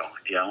needs to go.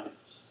 Yeah.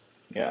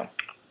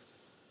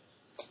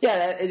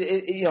 Yeah.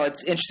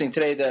 It's interesting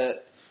today.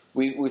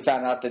 We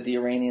found out that the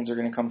Iranians are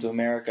going to come to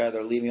America.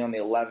 They're leaving on the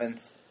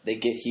 11th. They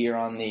get here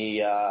on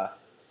the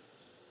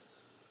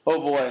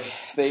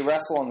they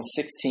wrestle on the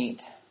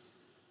 16th.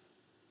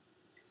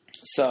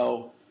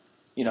 So,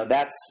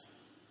 that's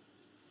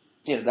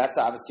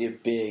obviously a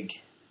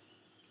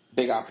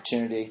big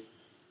opportunity.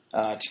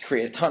 To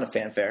create a ton of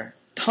fanfare,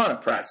 ton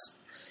of press.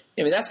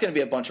 I mean, that's going to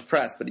be a bunch of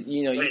press, but Wait,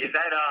 is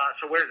that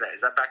so? Where is that?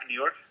 Is that back in New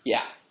York?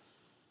 Yeah,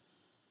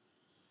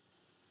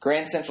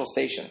 Grand Central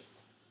Station.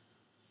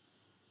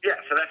 Yeah,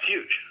 so that's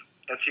huge.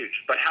 That's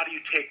huge. But how do you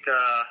take the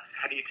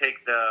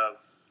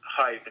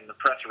hype and the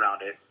press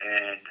around it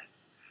and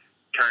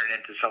turn it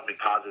into something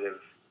positive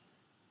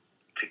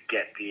to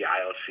get the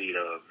IOC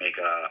to make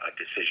a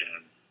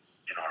decision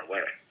in our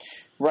way?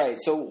 Right.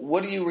 So,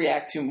 what do you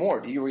react to more?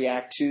 Do you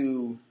react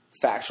to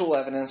factual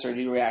evidence, or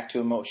do you react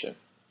to emotion?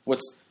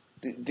 What's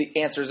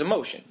the answer is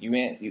emotion. You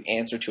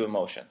answer to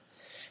emotion,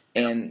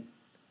 and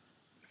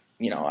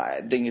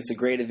I think it's a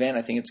great event.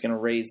 I think it's going to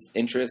raise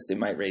interest. It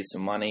might raise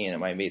some money, and it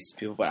might make some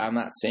people. But I'm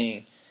not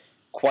saying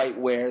quite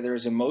where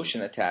there's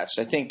emotion attached.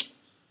 I think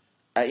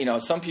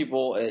some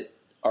people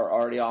are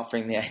already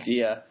offering the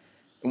idea,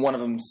 and one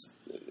of them's.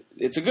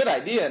 It's a good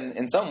idea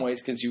in some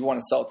ways because you want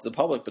to sell it to the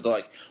public, but they're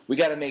like, we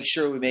got to make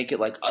sure we make it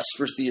like us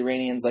versus the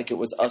Iranians, like it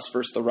was us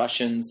versus the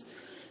Russians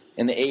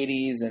in the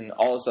 80s and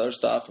all this other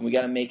stuff, and we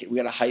got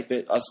to hype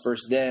it, us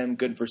versus them,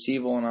 good versus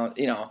evil, and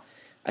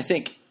I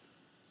think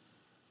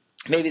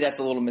maybe that's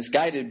a little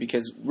misguided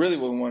because really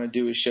what we want to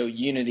do is show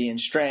unity and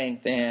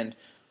strength and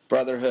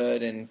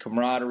brotherhood and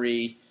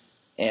camaraderie,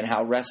 and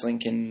how wrestling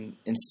can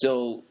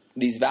instill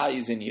these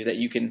values in you that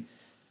you can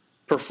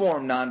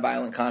perform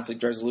nonviolent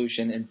conflict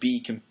resolution and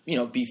be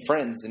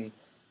friends and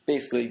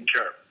basically,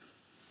 Sure.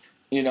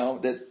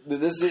 that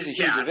this is a huge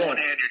Yeah, on event. one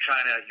hand,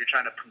 you're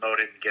trying to promote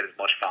it and get as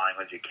much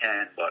volume as you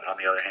can, but on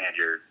the other hand,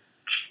 you're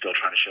still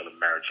trying to show the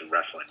merits of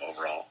wrestling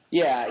overall.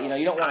 Yeah, you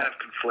don't want kind of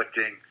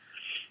conflicting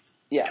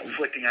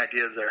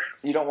ideas there.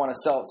 you don't want to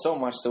sell it so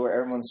much to where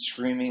everyone's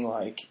screaming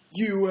like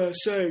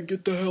USA,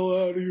 get the hell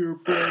out of here,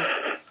 bro.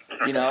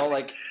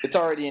 Like it's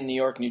already in New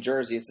York, New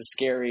Jersey. It's a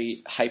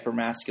scary, hyper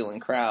masculine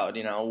crowd.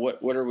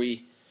 What are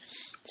we?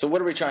 So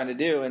what are we trying to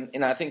do?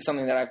 And I think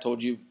something that I've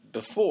told you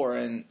before,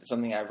 and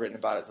something I've written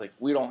about, is like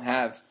we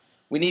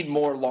need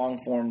more long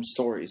form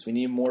stories. We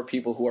need more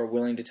people who are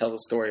willing to tell the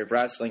story of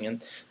wrestling.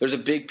 And there's a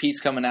big piece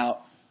coming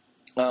out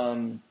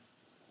on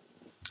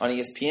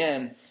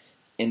ESPN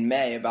in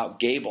May about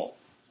Gable,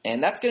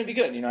 and that's going to be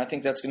good. I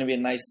think that's going to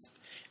be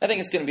I think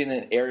it's going to be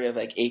in the area of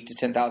like 8,000 to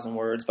 10,000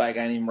 words by a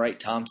guy named Wright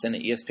Thompson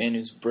at ESPN,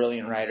 who's a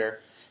brilliant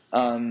writer.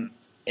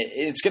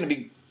 It's going to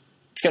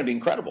be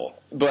incredible.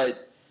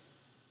 But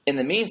in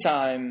the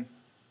meantime,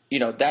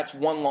 that's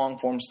one long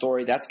form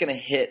story that's going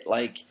to hit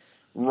like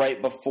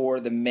right before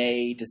the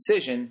May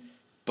decision.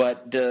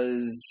 But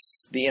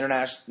does the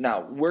international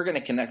now we're going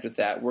to connect with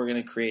that? We're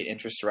going to create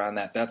interest around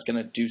that. That's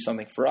going to do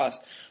something for us.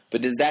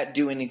 But does that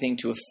do anything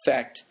to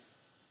affect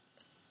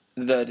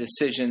the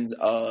decisions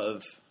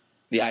of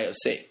the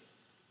IOC?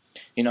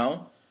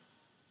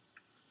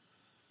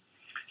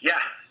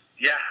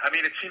 Yeah. I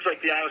mean, it seems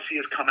like the IOC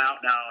has come out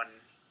now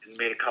and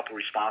made a couple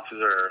responses,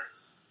 or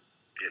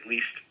at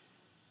least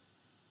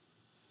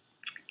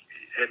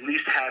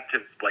had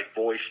to like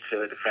voice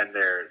to defend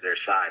their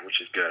side,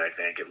 which is good. I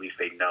think at least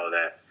they know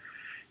that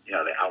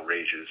the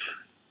outrage is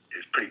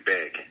pretty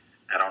big.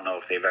 I don't know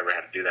if they've ever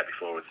had to do that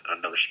before with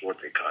another sport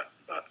they cut,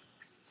 but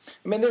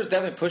I mean, there's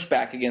definitely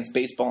pushback against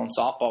baseball and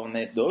softball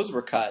when those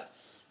were cut,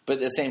 but at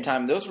the same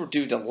time, those were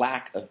due to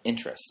lack of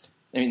interest.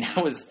 I mean,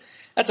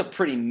 that's a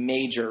pretty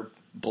major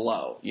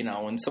blow,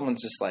 when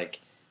someone's just like,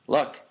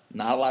 look,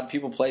 not a lot of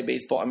people play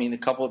baseball. I mean, a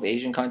couple of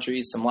Asian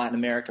countries, some Latin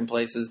American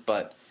places,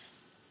 but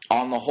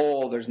on the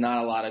whole, there's not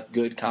a lot of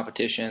good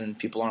competition.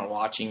 People aren't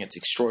watching. It's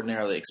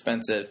extraordinarily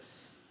expensive,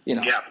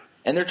 Yeah.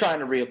 And they're trying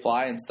to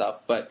reapply and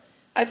stuff, but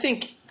I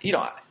think,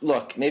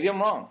 look, maybe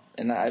I'm wrong,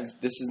 and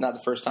this is not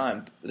the first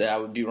time that I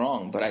would be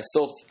wrong, but I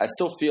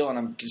still feel, and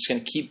I'm just going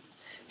to keep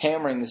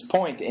hammering this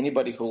point to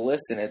anybody who will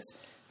listen. It's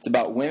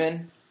about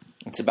women,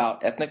 it's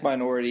about ethnic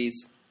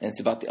minorities, and it's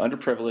about the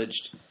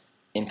underprivileged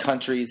in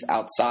countries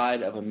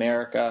outside of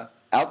America,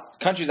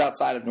 countries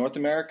outside of North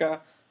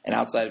America and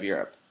outside of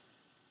Europe.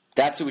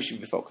 That's who we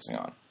should be focusing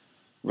on.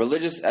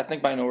 Religious,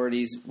 ethnic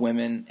minorities,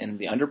 women, and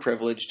the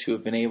underprivileged who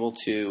have been able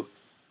to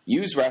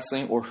use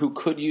wrestling or who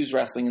could use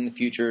wrestling in the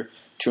future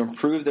to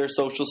improve their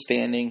social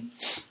standing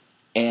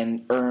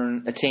and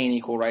attain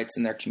equal rights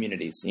in their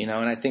communities. And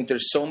I think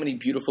there's so many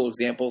beautiful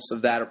examples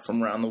of that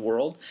from around the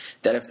world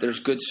that if there's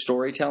good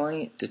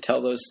storytelling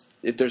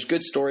if there's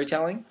good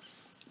storytelling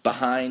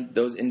behind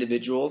those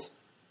individuals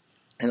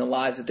and the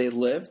lives that they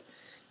lived,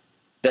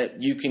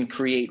 that you can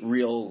create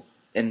real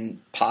and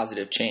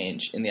positive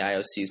change in the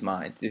IOC's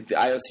mind. The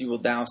IOC will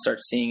now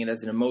start seeing it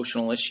as an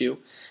emotional issue.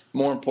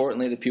 More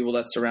importantly, the people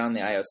that surround the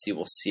IOC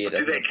will see it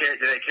as. Do they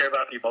care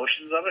about the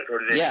emotions of it, or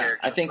do they care?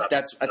 I think about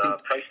that's. the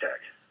price tag.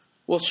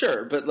 Well,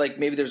 sure, but like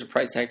maybe there's a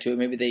price tag to it.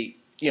 Maybe they,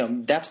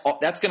 that's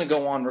going to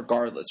go on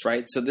regardless,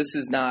 right? So this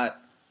is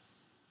not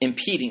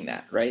impeding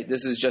that, right?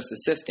 This is just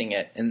assisting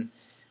it. And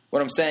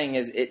what I'm saying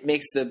is, it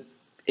makes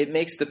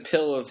the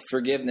pill of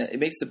forgiveness. It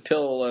makes the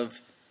pill of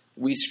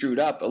we screwed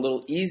up a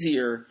little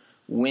easier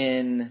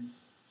when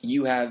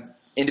you have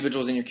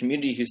individuals in your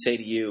community who say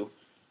to you,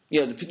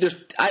 there's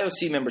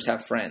IOC members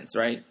have friends,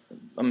 right?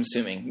 I'm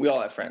assuming we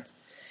all have friends.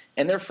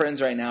 And their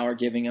friends right now are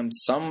giving them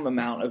some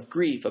amount of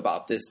grief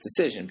about this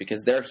decision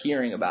because they're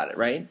hearing about it,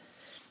 right?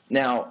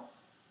 Now,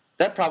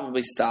 that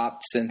probably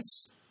stopped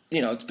since,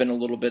 it's been a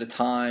little bit of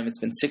time. It's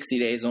been 60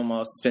 days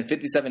almost. It's been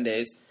 57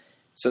 days.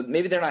 So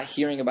maybe they're not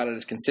hearing about it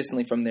as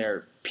consistently from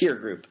their peer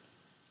group.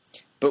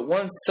 But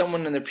once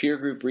someone in their peer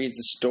group reads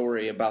a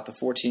story about the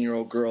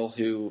 14-year-old girl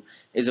who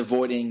is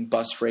avoiding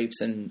bus rapes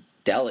in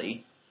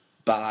Delhi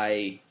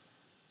by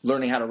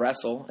learning how to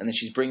wrestle, and then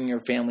she's bringing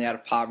her family out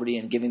of poverty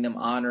and giving them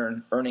honor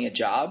and earning a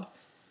job,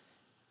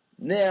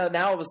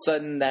 now all of a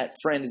sudden that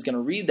friend is going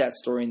to read that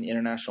story in the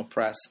international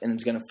press and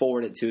is going to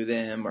forward it to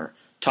them or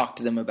talk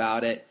to them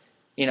about it,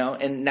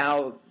 and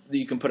now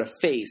you can put a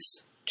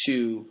face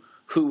to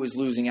who is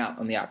losing out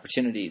on the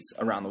opportunities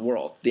around the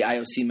world. The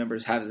IOC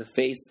members have as a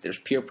face, there's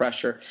peer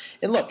pressure.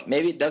 And look,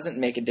 maybe it doesn't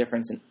make a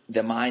difference in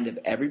the mind of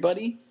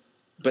everybody,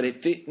 but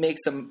if it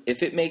makes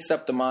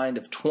up the mind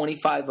of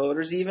 25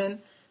 voters even,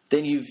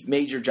 then you've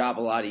made your job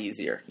a lot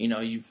easier.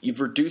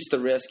 You've reduced the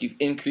risk, you've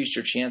increased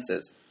your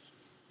chances.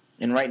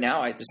 And right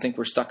now, I just think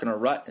we're stuck in a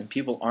rut, and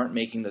people aren't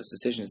making those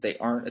decisions. They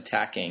aren't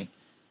attacking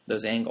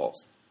those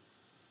angles.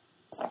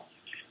 I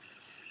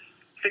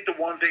think the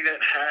one thing that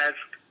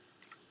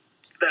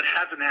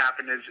hasn't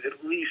happened is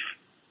at least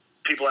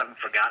people haven't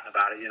forgotten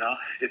about it.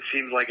 It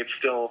seems like it's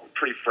still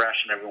pretty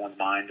fresh in everyone's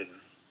mind, and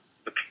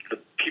the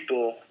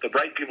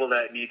right people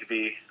that need to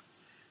be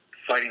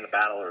fighting the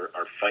battle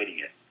are fighting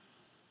it.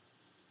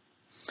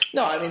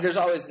 No, I mean, there's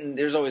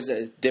always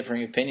a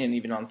differing opinion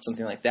even on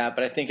something like that,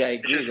 but I think I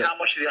agree Just that how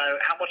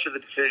much of the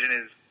decision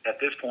is at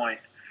this point.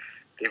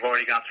 They've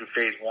already gone through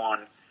phase one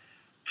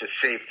to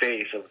save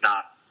face of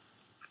not,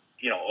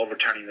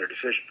 overturning their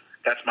decision.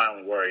 That's my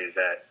only worry, is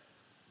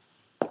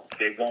that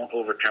they won't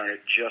overturn it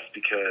just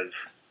because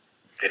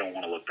they don't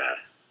want to look bad.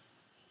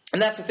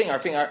 And that's the thing.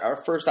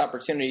 Our first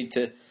opportunity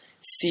to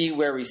see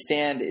where we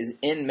stand is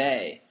in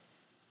May,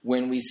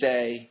 when we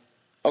say,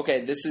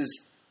 okay, this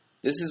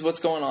is what's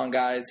going on,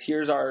 guys.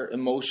 Here's our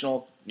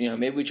emotional,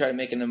 maybe we try to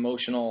make an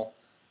emotional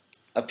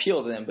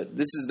appeal to them, but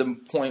this is the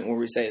point where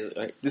we say,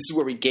 like, this is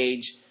where we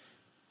gauge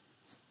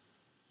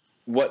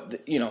what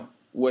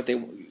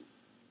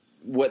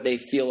they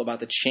feel about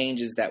the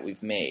changes that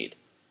we've made.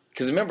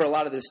 Because remember, a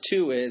lot of this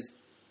too is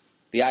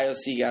the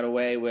IOC got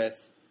away with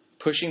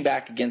pushing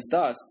back against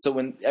us. So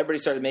when everybody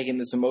started making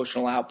this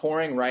emotional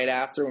outpouring right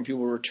after, when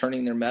people were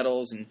returning their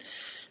medals and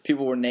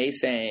people were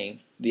naysaying,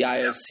 the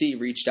IOC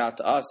reached out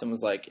to us and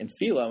was like, and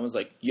FILA, and was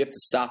like, you have to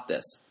stop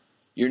this.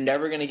 You're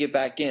never going to get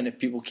back in if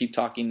people keep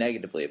talking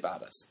negatively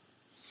about us.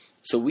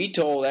 So we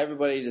told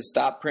everybody to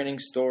stop printing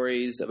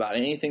stories about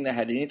anything that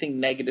had anything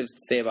negative to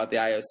say about the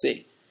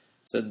IOC.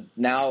 So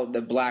now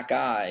the black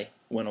eye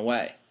went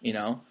away,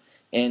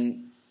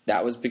 and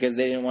that was because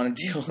they didn't want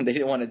to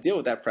deal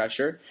with that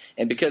pressure,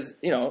 and because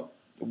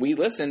we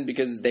listened,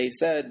 because they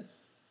said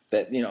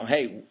that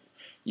hey,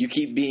 you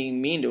keep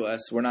being mean to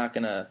us, we're not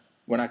gonna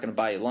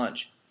buy you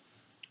lunch.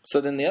 So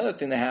then the other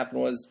thing that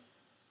happened was,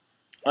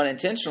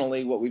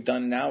 unintentionally, what we've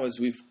done now is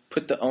we've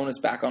put the onus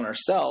back on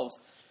ourselves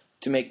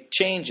to make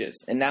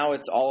changes. And now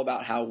it's all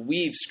about how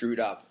we've screwed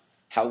up,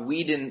 how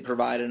we didn't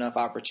provide enough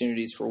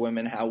opportunities for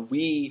women, how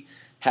we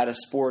had a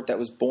sport that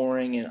was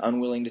boring and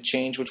unwilling to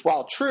change, which,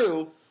 while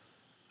true,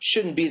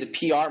 shouldn't be the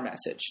PR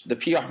message. The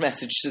PR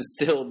message should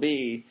still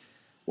be,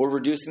 we're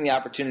reducing the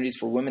opportunities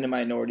for women and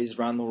minorities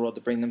around the world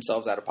to bring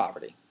themselves out of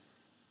poverty.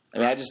 I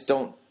mean, I just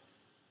don't,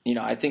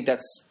 I think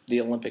that's the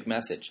Olympic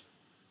message.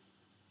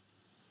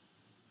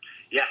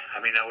 Yeah,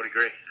 I mean, I would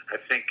agree. I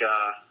think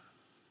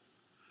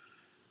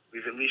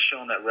we've at least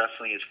shown that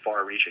wrestling is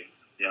far-reaching.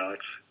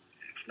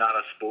 It's not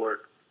a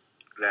sport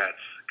that's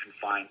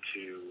confined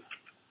to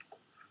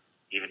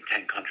even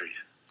 10 countries,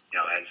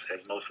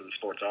 as most of the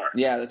sports are.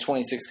 Yeah, the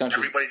 26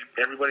 countries.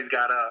 Everybody's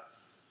got a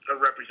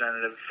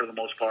representative for the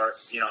most part.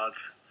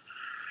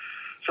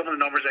 Some of the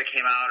numbers that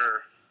came out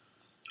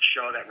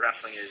show that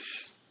wrestling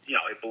is,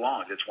 it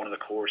belongs. It's one of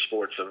the core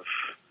sports of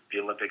the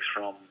Olympics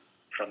from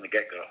the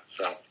get-go.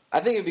 So I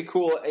think it'd be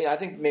cool. I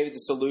think maybe the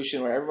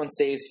solution where everyone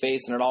saves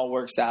face and it all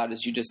works out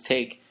is you just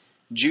take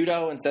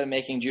judo, instead of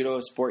making judo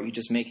a sport, you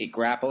just make it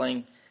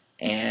grappling,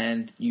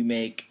 and you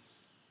make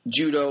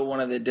judo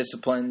one of the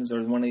disciplines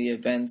or one of the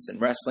events,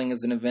 and wrestling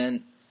is an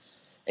event,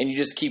 and you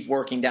just keep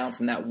working down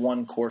from that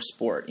one core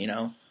sport,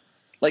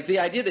 Like the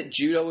idea that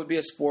judo would be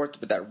a sport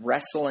but that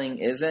wrestling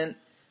isn't,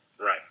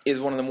 right, is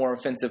one of the more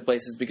offensive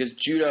places, because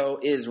judo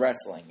is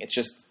wrestling. It's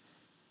just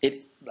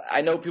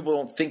I know people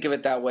don't think of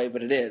it that way,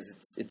 but it is.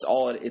 It's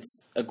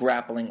a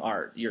grappling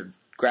art. You're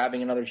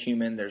grabbing another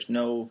human. There's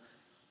no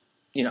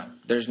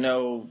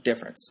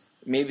difference.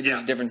 Maybe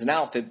there's a difference in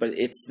outfit, but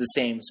it's the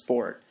same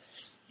sport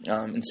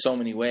in so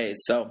many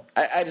ways. So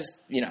I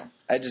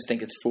just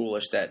think it's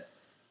foolish that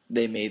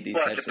they made these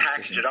types of decisions. Well,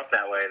 to package it up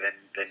that way,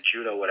 then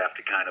judo would have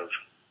to kind of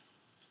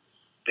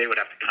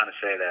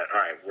say that, all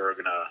right, we're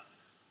going to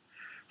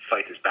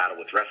fight this battle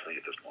with wrestling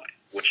at this point.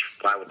 Which,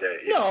 why would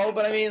they? No,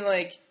 but I mean,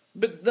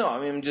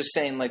 I'm just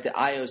saying, like, the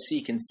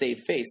IOC can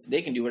save face.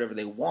 They can do whatever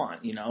they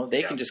want,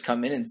 They can just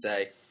come in and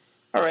say,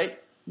 all right,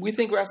 we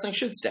think wrestling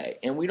should stay,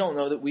 and we don't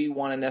know that we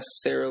want to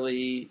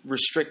necessarily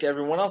restrict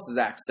everyone else's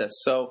access.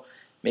 So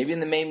maybe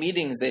in the May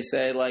meetings they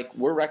say, like,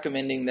 we're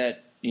recommending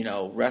that,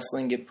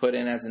 wrestling get put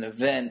in as an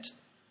event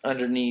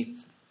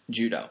underneath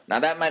judo. Now,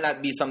 that might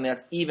not be something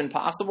that's even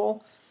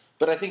possible,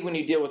 but I think when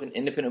you deal with an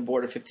independent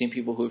board of 15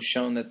 people who have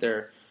shown that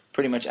they're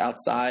pretty much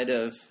outside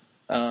of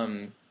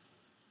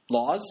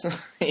laws,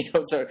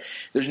 so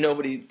there's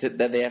nobody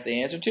that they have to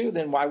answer to,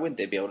 then why wouldn't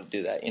they be able to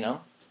do that,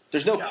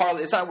 There's no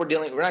it's not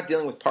we're not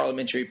dealing with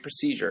parliamentary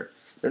procedure.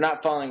 They're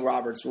not following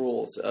Robert's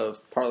rules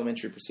of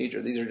parliamentary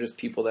procedure. These are just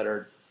people that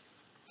are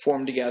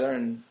formed together,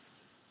 and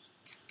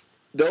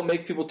they'll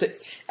make people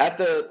at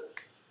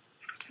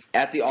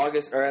the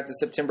August or at the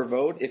September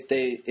vote,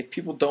 if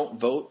people don't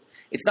vote,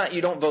 it's not,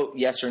 you don't vote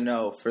yes or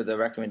no for the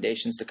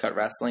recommendations to cut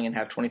wrestling and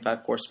have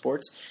 25 core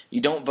sports. You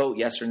don't vote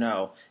yes or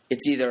no.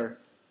 It's either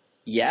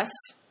yes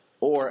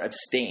or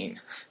abstain.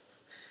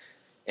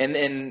 And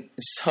then,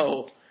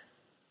 so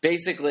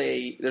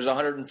basically there's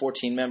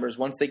 114 members.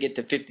 Once they get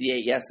to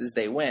 58 yeses,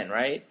 they win,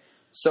 right?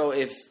 So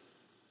if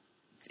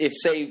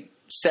say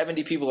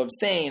 70 people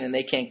abstain and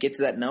they can't get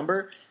to that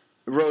number,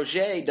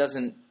 Roger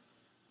doesn't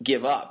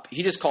give up.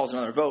 He just calls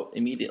another vote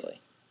immediately.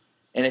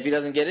 And if he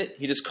doesn't get it,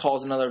 he just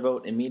calls another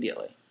vote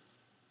immediately.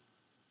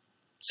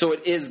 So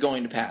it is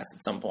going to pass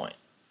at some point.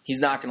 He's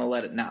not going to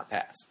let it not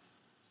pass.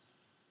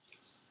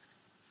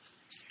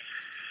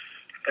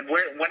 And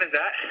when is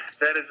that?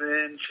 That is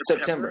in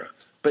September.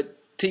 But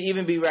to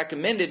even be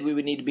recommended, we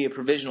would need to be a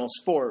provisional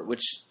sport,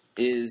 which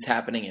is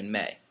happening in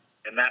May.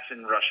 And that's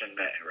in Russia in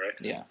May,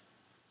 right? Yeah.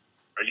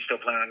 Are you still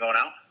planning on going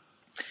out?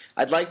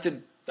 I'd like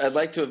to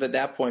have at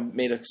that point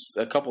made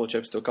a couple of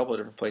trips to a couple of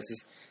different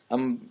places.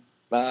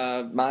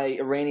 My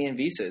Iranian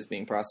visa is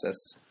being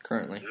processed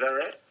currently. Is that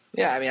right?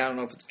 Yeah, I mean, I don't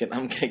know if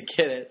I'm going to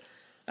get it.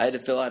 I had to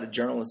fill out a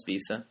journalist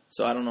visa,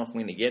 so I don't know if I'm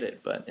going to get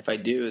it. But if I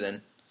do,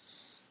 then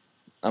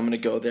I'm going to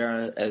go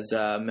there as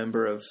a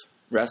member of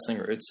Wrestling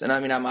Roots. And I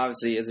mean, I'm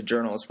obviously, as a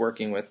journalist,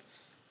 working with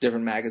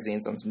different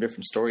magazines on some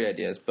different story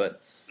ideas.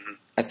 But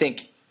I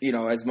think,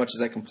 as much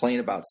as I complain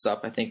about stuff,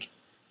 I think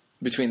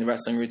between the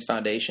Wrestling Roots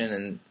Foundation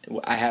and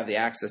I have the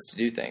access to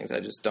do things, I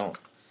just don't.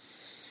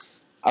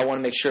 I want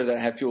to make sure that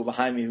I have people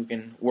behind me who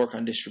can work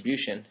on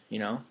distribution,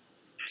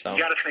 So you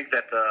got to think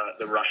that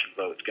the Russian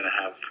vote is going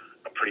to have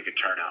a pretty good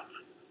turnout.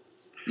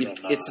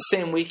 It's the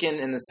same weekend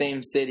in the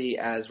same city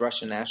as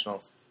Russian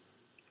Nationals.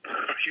 Are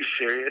you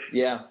serious?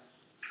 Yeah.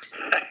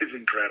 That is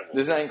incredible.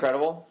 Isn't that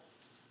incredible?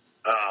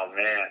 Oh,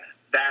 man.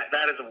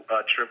 That is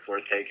a trip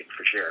worth taking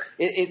for sure.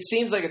 It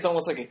seems like it's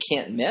almost like a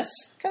can't miss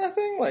kind of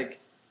thing. Like,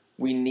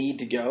 we need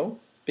to go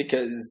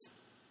because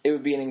it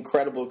would be an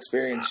incredible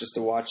experience just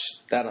to watch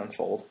that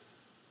unfold.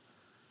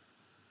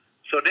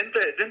 So didn't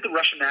the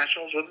Russian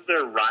Nationals, wasn't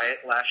there a riot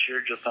last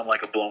year just on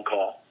like a blown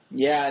call?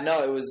 Yeah,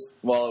 no, it was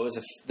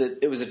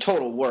a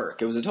total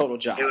work. It was a total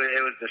job. It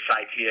was the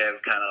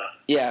Saitiev kind of.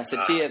 Yeah,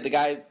 Saitiev, the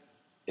guy.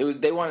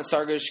 They wanted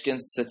Sargush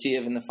against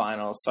Saitiev in the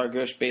finals.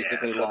 Sargush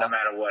basically so lost. No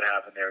matter what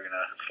happened, they were going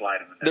to slide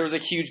him in there. There was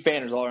huge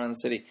banners all around the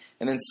city,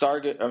 and then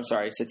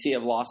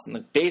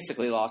Saitiev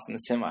basically lost in the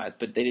semis,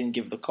 but they didn't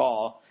give the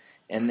call.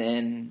 And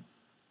then,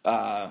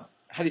 how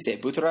do you say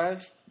it?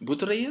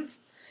 Butrayev?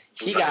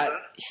 He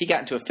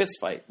got into a fist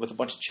fight with a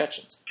bunch of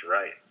Chechens. That's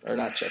right. Or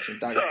not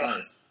Chechens,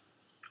 Dagestanis.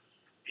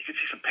 You could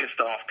see some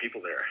pissed off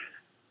people there.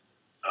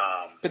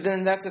 But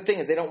then that's the thing,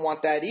 is they don't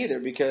want that either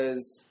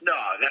because... No,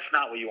 that's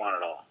not what you want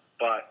at all.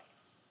 But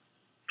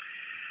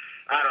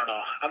I don't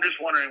know. I'm just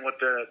wondering what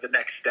the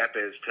next step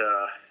is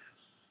to...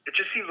 It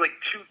just seems like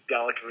too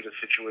delicate of a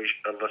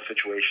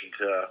situation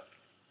to...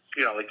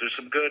 there's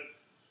some good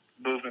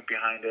movement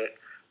behind it.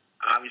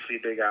 Obviously a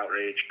big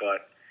outrage,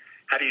 but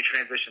how do you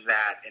transition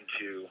that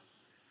into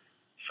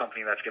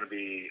something that's going to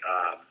be...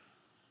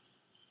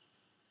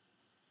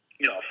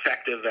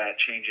 effective at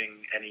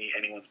changing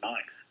anyone's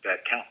mind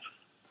that counts.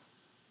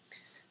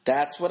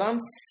 That's what I'm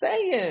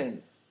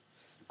saying.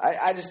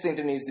 I just think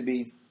there needs to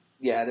be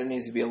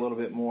a little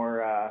bit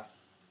more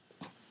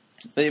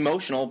the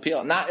emotional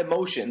appeal. Not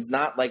emotions,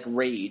 not like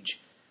rage.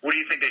 What do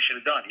you think they should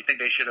have done? You think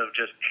they should have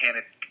just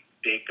handed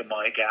Dake the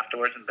mic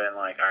afterwards and been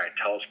like, all right,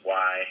 tell us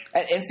why?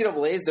 At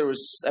NCAA's,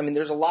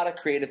 there's a lot of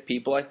creative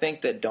people, I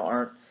think, that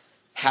aren't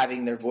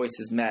having their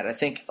voices met. I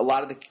think a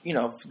lot of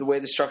the way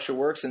the structure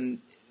works in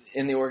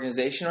the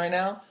organization right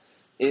now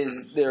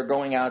is they're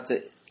going out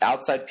to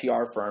outside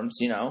PR firms,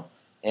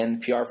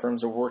 and PR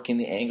firms are working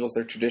the angles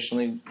they're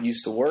traditionally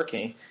used to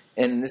working,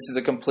 and this is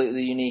a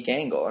completely unique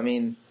angle. I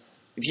mean,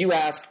 if you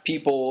ask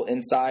people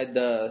inside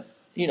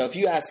if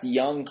you ask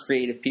young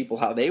creative people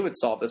how they would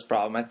solve this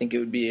problem, I think it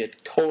would be a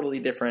totally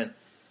different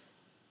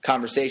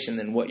conversation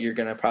than what you're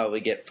going to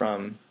probably get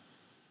from,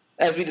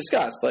 as we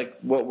discussed, like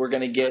what we're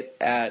going to get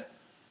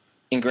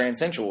in Grand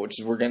Central, which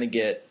is we're going to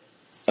get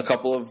a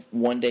couple of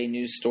one-day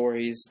news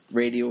stories,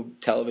 radio,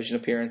 television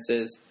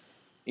appearances.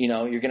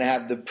 You're going to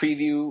have the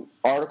preview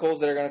articles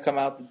that are going to come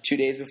out 2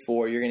 days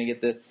before. You're going to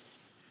get the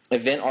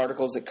event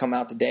articles that come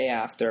out the day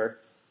after,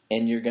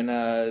 and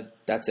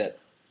that's it.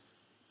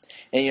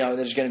 And,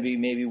 there's going to be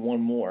maybe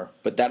one more,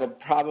 but that'll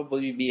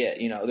probably be it.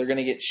 They're going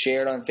to get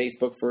shared on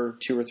Facebook for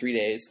 2 or 3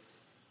 days,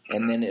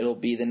 and then it'll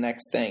be the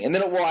next thing. And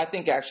then, I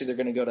think actually they're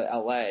going to go to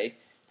L.A.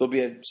 There'll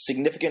be a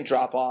significant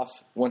drop-off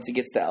once it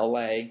gets to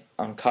L.A.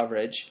 on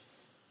coverage.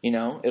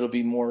 It'll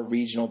be more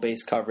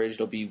regional-based coverage.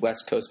 It'll be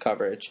West Coast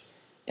coverage.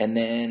 And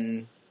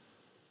then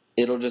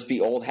it'll just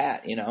be old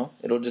hat,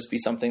 It'll just be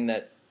something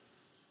that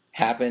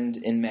happened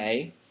in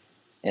May,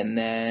 and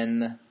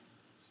then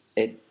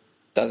it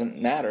doesn't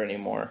matter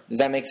anymore. Does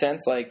that make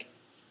sense? Yeah,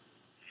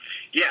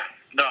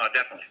 no,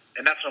 definitely.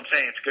 And that's what I'm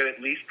saying. It's good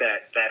at least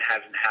that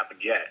hasn't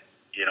happened yet,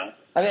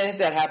 I think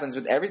that happens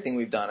with everything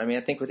we've done. I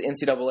think with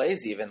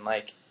NCAA's even,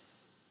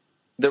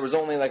 there was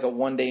only a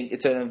one-day...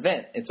 It's an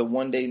event. It's a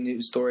one-day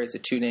news story. It's a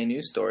 2-day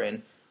news story.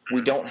 And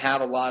we don't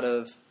have a lot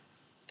of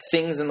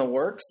things in the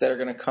works that are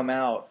going to come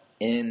out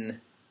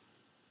in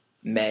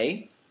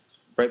May,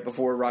 right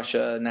before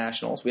Russia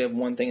Nationals. We have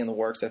one thing in the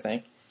works, I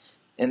think.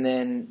 And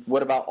then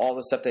what about all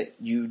the stuff that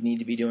you need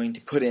to be doing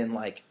to put in,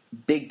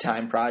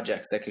 big-time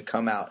projects that could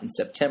come out in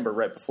September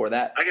right before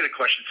that? I get a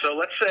question. So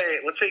let's say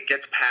it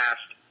gets past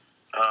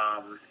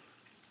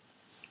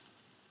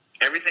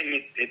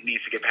everything it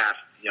needs to get past,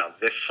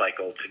 this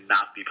cycle to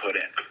not be put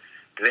in.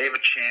 Do they have a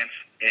chance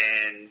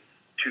in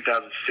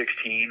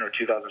 2016 or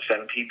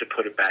 2017 to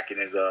put it back in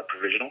as a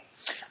provisional?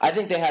 I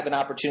think they have an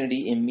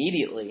opportunity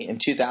immediately in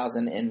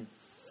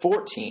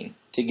 2014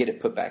 to get it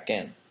put back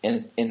in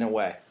a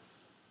way.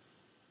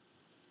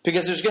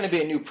 Because there's going to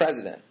be a new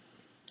president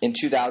in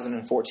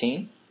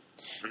 2014.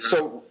 Mm-hmm.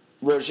 So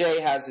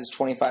Roger has his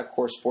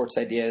 25-core sports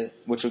idea,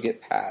 which will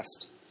get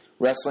passed.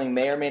 Wrestling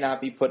may or may not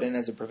be put in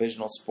as a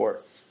provisional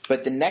sport.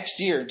 But the next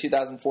year, in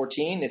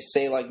 2014, if,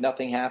 say, like,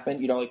 nothing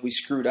happened, like we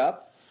screwed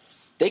up,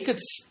 they could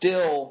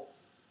still...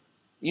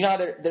 You know how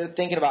they're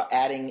thinking about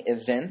adding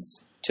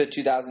events to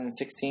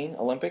 2016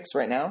 Olympics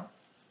right now? Yep.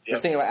 They're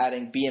thinking about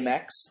adding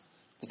BMX.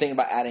 They're thinking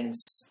about adding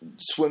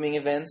swimming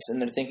events,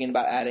 and they're thinking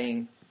about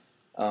adding...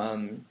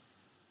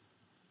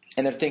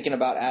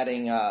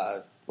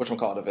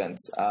 whatchamacallit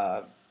events?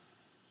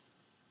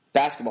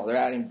 Basketball. They're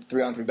adding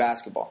 3-on-3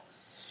 basketball.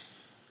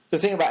 They're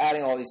thinking about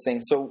adding all these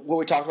things. So what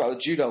we talked about with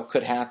judo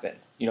could happen.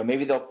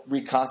 Maybe they'll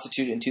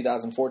reconstitute in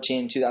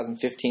 2014.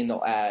 2015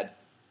 they'll add...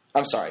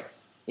 I'm sorry.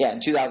 Yeah,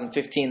 in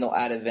 2015 they'll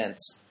add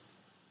events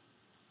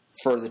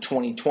for the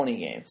 2020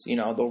 games.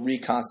 They'll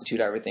reconstitute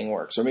how everything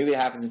works. Or maybe it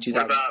happens in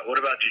 2000. What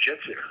about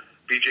jiu-jitsu?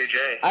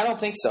 BJJ? I don't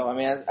think so. I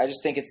mean, I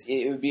just think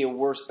it would be a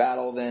worse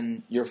battle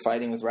than you're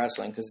fighting with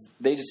wrestling because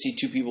they just see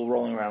two people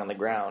rolling around on the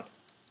ground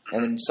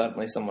and then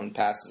suddenly someone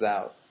passes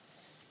out.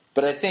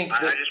 But I think... I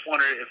just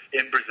wonder if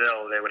in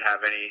Brazil they would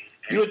have any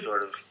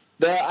sort of...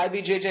 The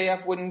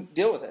IBJJF wouldn't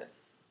deal with it.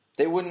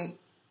 They wouldn't...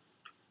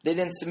 They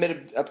didn't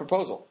submit a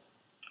proposal.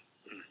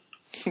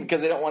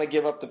 Because they don't want to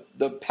give up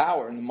the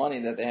power and the money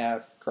that they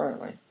have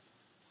currently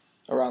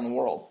around the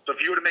world. So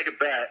if you were to make a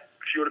bet,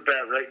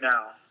 right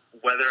now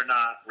whether or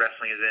not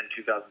wrestling is in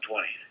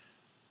 2020,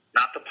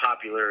 not the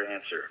popular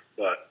answer,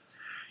 but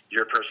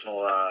your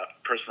personal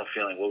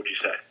feeling, what would you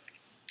say?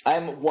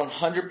 I'm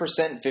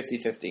 100%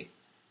 50-50.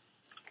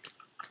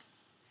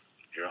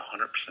 You're 100%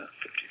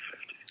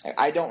 50-50.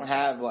 I don't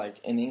have, like,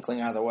 an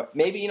inkling either way.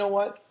 Maybe, you know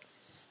what?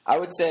 I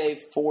would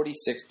say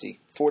 40-60.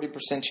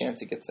 40%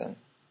 chance it gets in.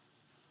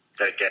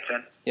 That it gets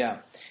in? Yeah.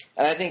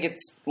 And I think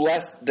it's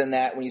less than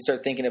that when you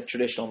start thinking of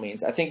traditional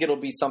means. I think it'll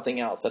be something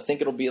else. I think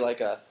it'll be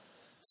like a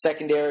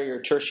secondary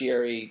or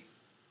tertiary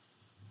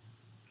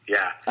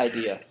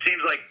idea. It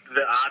seems like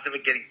the odds of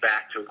it getting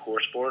back to a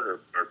core sport are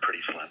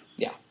pretty slim.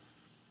 Yeah.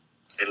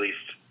 At least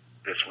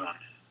this run.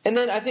 And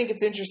then I think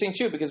it's interesting,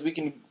 too, because we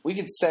can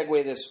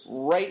segue this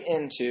right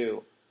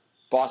into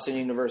Boston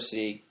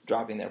University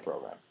dropping their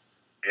program.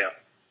 Yeah.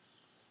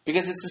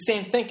 Because it's the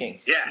same thinking.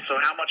 Yeah, so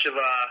how much of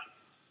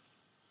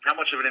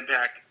an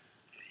impact,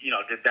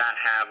 did that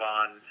have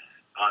on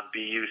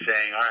BU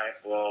saying, all right,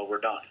 well, we're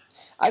done?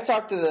 I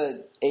talked to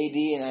the AD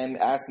and I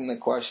asked him the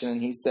question,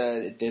 and he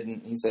said it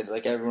didn't. He said,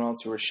 like everyone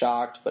else, we were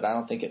shocked, but I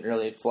don't think it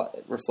really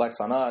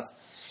reflects on us.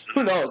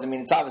 Who knows? I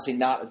mean, it's obviously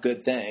not a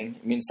good thing.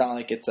 I mean, it's not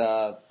like it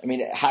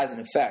has an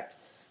effect.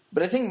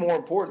 But I think more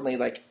importantly,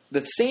 like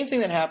the same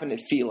thing that happened at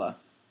Fila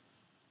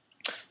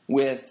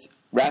with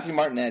Raffi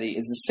Martinetti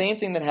is the same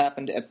thing that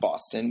happened at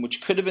Boston,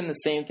 which could have been the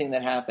same thing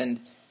that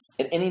happened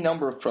at any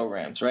number of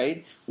programs,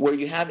 right? Where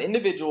you have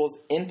individuals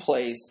in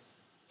place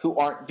who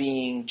aren't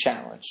being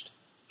challenged.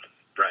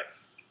 Right.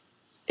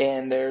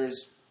 And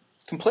there's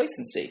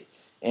complacency.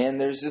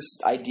 And there's this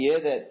idea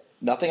that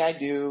nothing I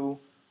do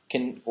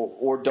can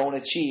or don't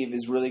achieve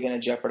is really going to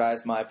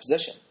jeopardize my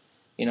position,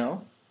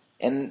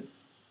 And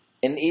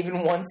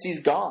even once he's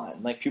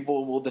gone, like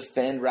people will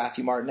defend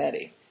Raffi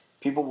Martinetti.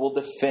 People will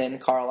defend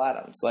Carl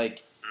Adams.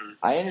 Like,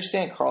 I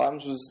understand Carl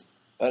Adams was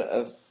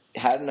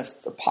had a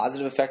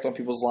positive effect on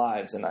people's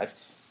lives, and I've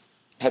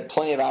had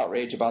plenty of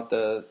outrage about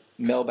the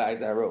mailbag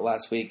that I wrote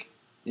last week.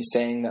 He's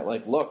saying that,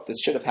 like, look, this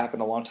should have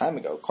happened a long time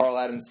ago. Carl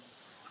Adams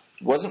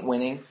wasn't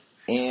winning,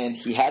 and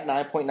he had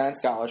 9.9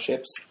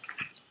 scholarships,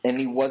 and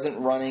he wasn't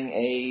running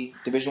a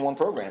Division I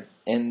program.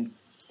 And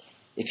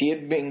if he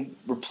had been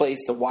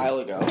replaced a while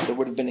ago, there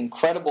would have been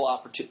incredible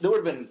opportunity. There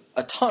would have been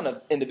a ton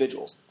of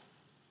individuals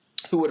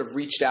who would have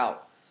reached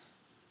out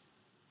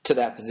to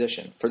that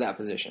position, for that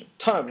position.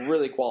 Ton of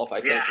really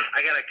qualified coaches. Yeah,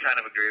 I got to kind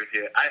of agree with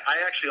you. I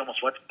actually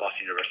almost went to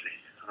Boston University.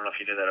 I don't know if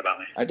you knew that about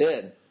me. I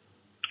did.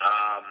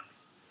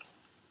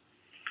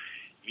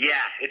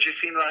 Yeah, it just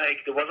seemed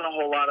like there wasn't a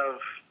whole lot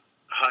of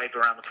hype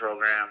around the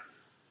program.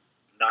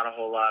 Not a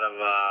whole lot of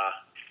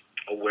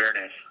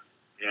awareness,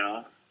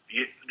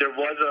 There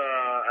was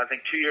I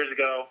think 2 years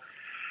ago,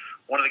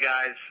 one of the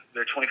guys,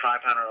 their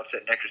 25-pounder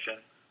upset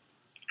Nickerson.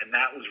 And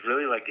that was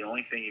really like the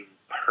only thing you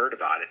heard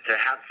about it.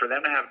 For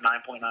them to have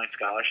 9.9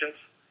 scholarships,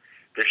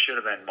 there should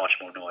have been much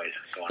more noise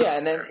going on. Yeah,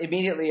 and then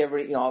immediately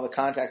all the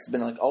contacts have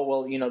been like, oh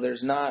well,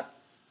 there's not.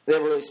 They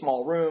have a really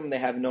small room. They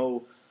have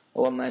no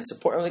alumni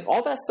support. Like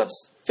all that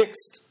stuff's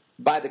fixed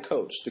by the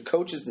coach. The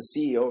coach is the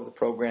CEO of the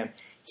program.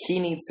 He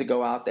needs to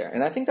go out there,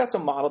 and I think that's a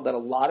model that a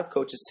lot of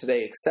coaches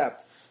today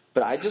accept.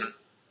 But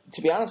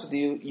to be honest with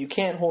you, you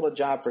can't hold a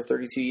job for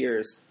 32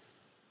 years.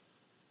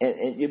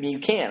 And I mean, you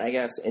can, I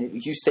guess. And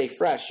if you stay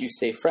fresh, you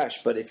stay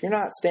fresh. But if you're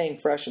not staying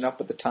fresh and up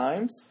with the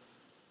times,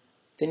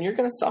 then you're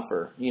going to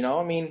suffer.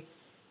 I mean,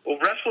 well,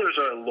 wrestlers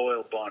are a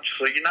loyal bunch,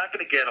 so you're not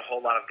going to get a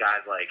whole lot of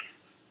guys like,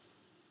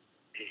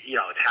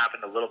 it's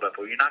happened a little bit,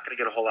 but you're not going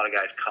to get a whole lot of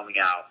guys coming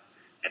out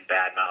and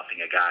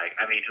bad-mouthing a guy,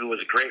 who was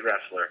a great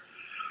wrestler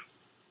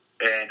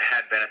and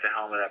had been at the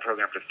helm of that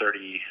program for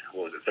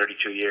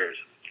 32 years.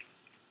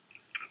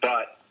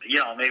 But,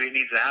 maybe it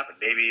needs to happen.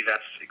 Maybe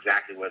that's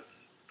exactly what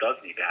does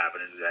need to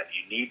happen, is that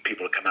you need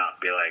people to come out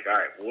and be like, all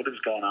right, what is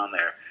going on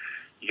there?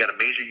 You got a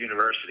major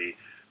university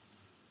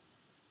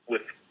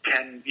with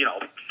 10,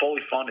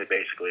 fully funded,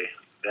 basically,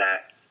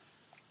 that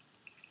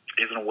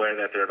isn't aware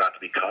that they're about to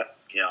be cut.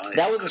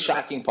 That was the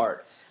shocking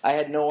part. I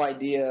had no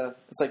idea.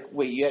 It's like,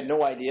 wait, you had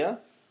no idea?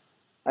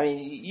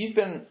 You've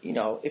been,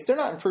 if they're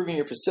not improving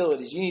your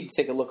facilities, you need to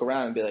take a look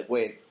around and be like,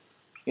 wait,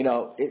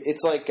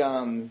 it's like...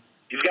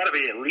 You've got to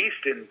be at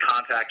least in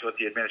contact with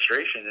the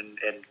administration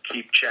and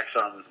keep checks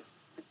on...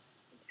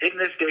 In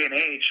this day and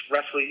age,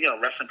 wrestling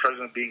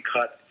programs being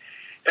cut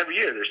every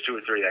year. There's 2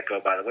 or 3 that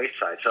go by the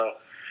wayside. So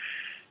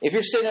if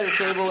you're sitting at the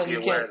table and you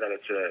aware can't... that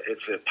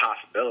it's a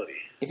possibility.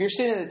 If you're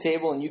sitting at the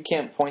table and you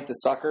can't point out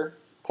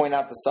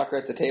the sucker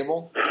at the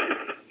table...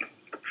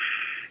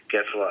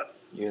 Guess what?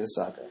 You're the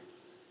sucker.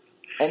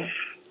 And,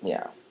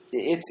 yeah,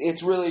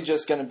 it's really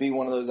just going to be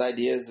one of those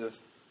ideas of...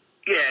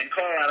 Yeah, and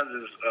Carl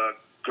Adams is a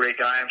great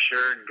guy, I'm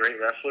sure, and great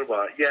wrestler,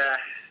 but, yeah...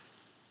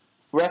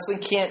 Wrestling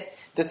can't...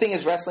 The thing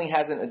is, wrestling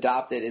hasn't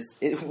adopted.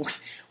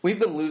 We've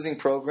been losing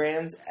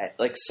programs at,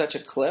 like, such a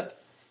clip,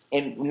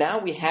 and now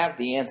we have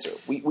the answer.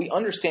 We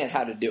understand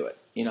how to do it,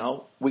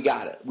 We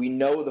got it. We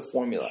know the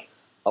formula.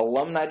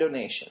 Alumni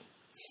donation,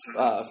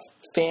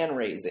 fan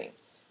raising,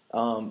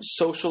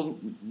 social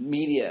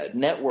media,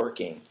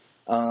 networking,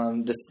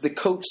 the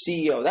coach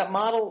CEO. That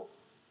model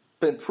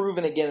been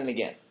proven again and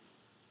again.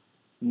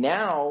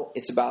 Now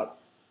it's about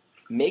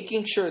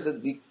making sure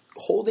that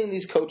holding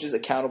these coaches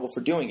accountable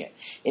for doing it.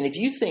 And if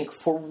you think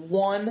for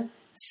 1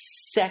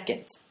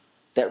 second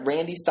that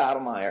Randy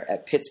Stoudemire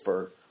at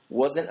Pittsburgh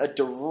wasn't a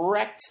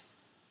direct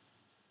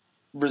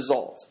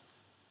result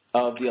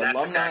of the alumni...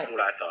 That's exactly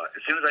what I thought.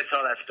 As soon as I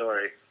saw that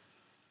story,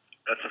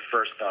 that's the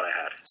first thought I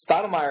had.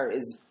 Stoudemire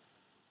is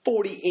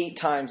 48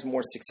 times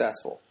more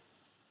successful.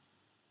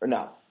 Or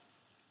no.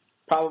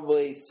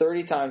 Probably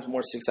 30 times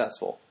more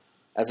successful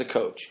as a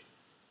coach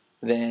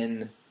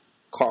than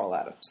Carl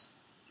Adams.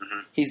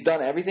 Mm-hmm. He's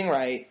done everything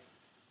right,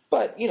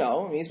 but,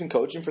 he's been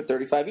coaching for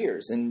 35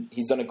 years, and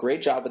he's done a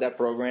great job with that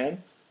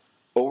program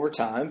over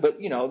time, but,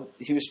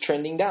 he was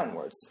trending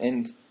downwards.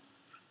 And,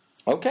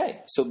 okay,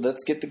 so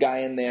let's get the guy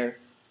in there.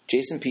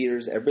 Jason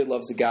Peters, everybody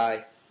loves the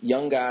guy,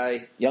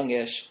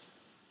 youngish,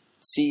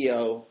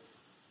 CEO,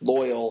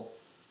 loyal.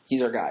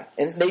 He's our guy.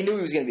 And they knew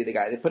he was going to be the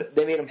guy.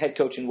 They made him head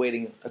coach in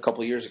waiting a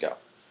couple of years ago.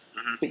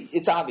 Mm-hmm. But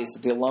it's obvious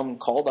that the alum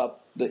called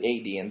up the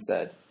AD and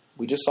said,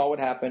 we just saw what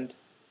happened.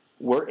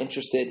 We're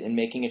interested in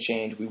making a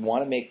change. We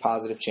want to make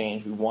positive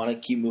change. We want to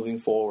keep moving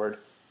forward.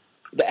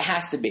 That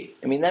has to be.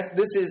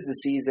 This is the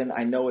season.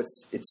 I know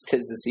it's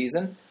tis the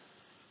season,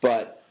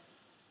 but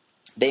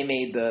they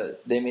made the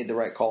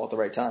right call at the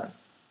right time.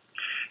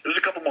 There's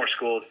a couple more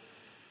schools.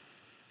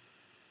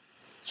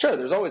 Sure,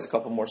 there's always a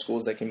couple more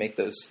schools that can make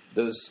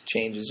those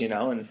changes,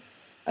 and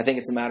I think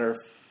it's a matter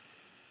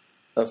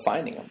of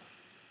finding them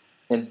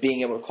and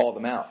being able to call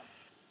them out.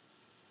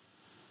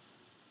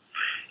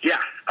 Yeah.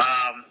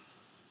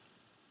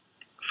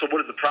 So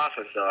what is the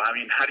process, though?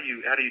 How do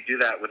you do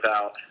that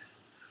without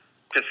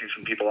pissing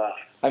some people off?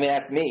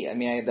 That's me.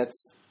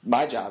 That's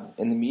my job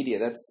in the media.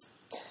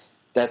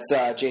 That's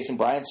Jason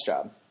Bryant's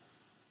job.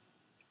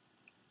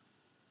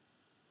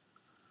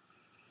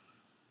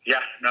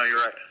 Yeah, no, you're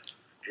right.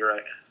 You're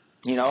right.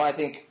 I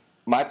think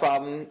my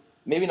problem,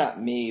 maybe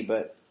not me,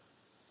 but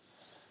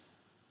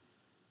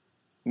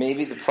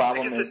maybe the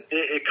problem is...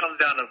 It comes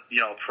down to,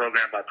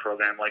 program by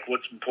program. Like,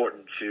 what's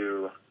important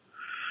to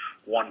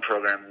one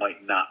program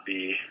might not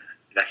be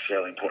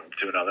necessarily important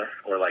to another,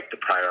 or, like, the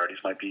priorities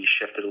might be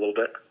shifted a little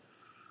bit.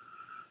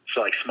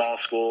 So, like, small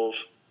schools,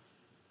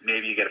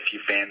 maybe you get a few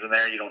fans in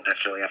there. You don't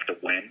necessarily have to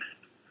win.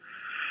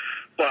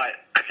 But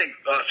I think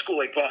a school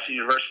like Boston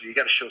University, you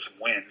got to show some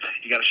wins.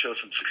 You got to show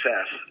some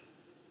success.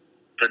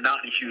 They're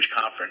not in a huge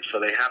conference, so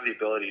they have the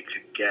ability to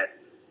get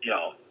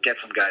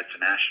some guys to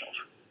nationals.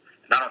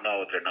 And I don't know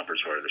what their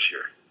numbers were this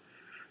year,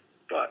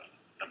 but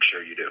I'm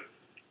sure you do.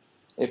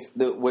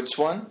 Which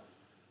one?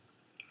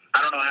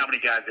 I don't know how many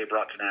guys they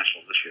brought to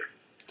nationals this year.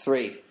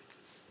 3.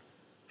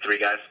 3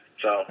 guys.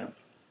 So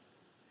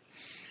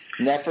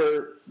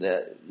Nefer,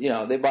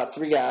 they brought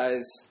 3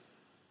 guys.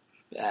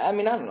 I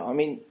don't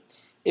know.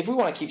 If we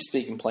want to keep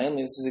speaking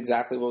plainly, this is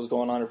exactly what was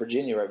going on in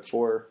Virginia right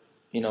before,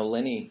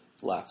 Lenny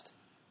left.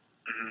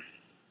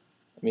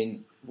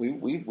 Mm-hmm.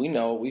 We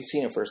know, we've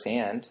seen it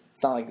firsthand.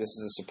 It's not like this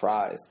is a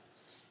surprise.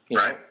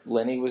 Right.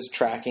 Lenny was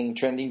trending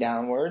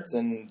downwards,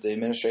 and the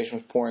administration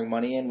was pouring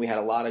money in. We had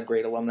a lot of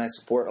great alumni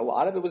support. A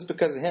lot of it was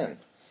because of him.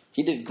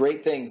 He did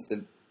great things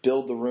to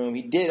build the room.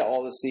 He did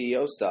all the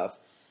CEO stuff,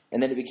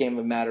 and then it became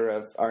a matter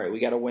of, all right,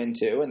 we got to win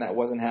too, and that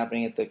wasn't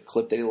happening at the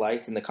clip that he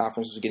liked, and the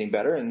conference was getting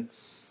better, and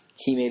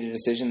he made a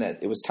decision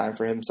that it was time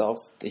for himself,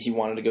 that he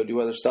wanted to go do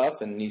other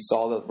stuff, and he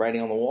saw the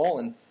writing on the wall,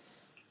 and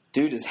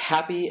dude is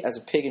happy as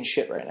a pig in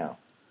shit right now.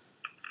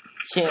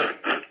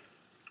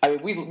 I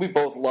mean, we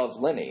both love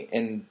Lenny,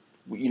 and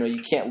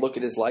you can't look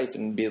at his life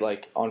and be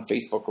like on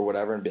Facebook or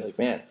whatever and be like,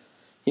 man,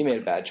 he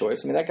made a bad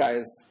choice. I mean, that guy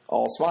is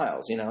all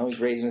smiles. He's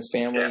raising his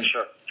family. Yeah,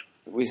 sure.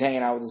 He's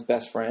hanging out with his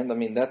best friend. I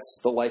mean, that's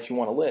the life you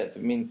want to live. I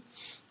mean,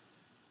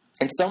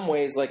 in some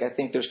ways, like I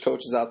think there's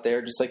coaches out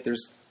there, just like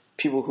there's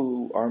people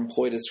who are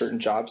employed at certain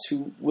jobs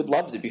who would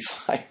love to be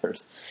fired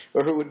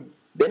or who would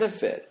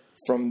benefit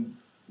from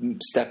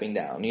stepping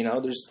down.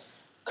 There's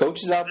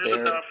coaches out there.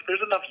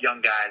 There's enough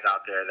young guys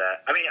out there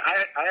that I mean,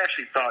 I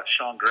actually thought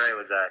Sean Gray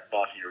was at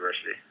Boston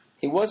University.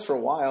 He was for a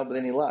while, but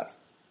then he left.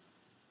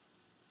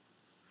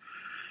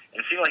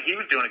 And it seemed like he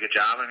was doing a good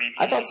job. I mean,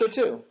 I thought so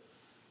too.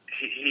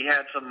 He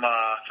had some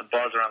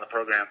buzz around the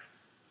program,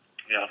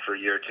 for a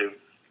year or two.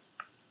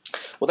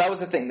 Well, that was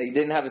the thing. They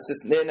didn't have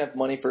They didn't have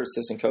money for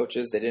assistant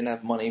coaches. They didn't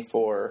have money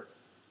for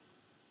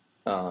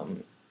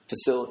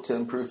to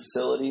improve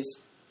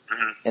facilities,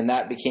 and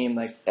that became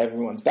like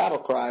everyone's battle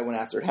cry. When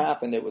after it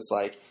happened, it was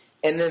like.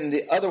 And then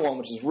the other one,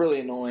 which is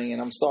really annoying,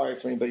 and I'm sorry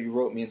for anybody who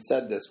wrote me and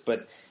said this,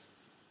 but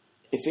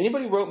if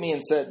anybody wrote me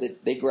and said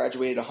that they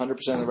graduated 100%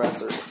 of the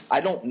wrestlers, I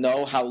don't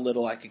know how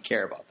little I could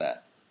care about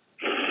that.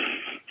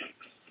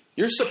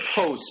 You're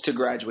supposed to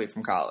graduate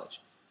from college.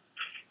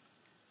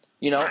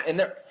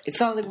 And it's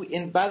not like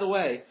and by the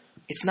way,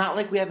 it's not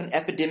like we have an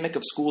epidemic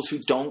of schools who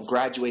don't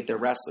graduate their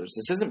wrestlers.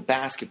 This isn't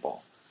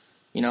basketball.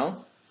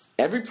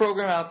 Every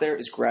program out there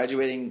is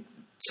graduating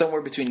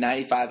somewhere between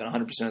 95 and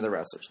 100% of the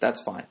wrestlers.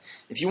 That's fine.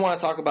 If you want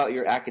to talk about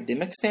your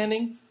academic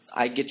standing,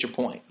 I get your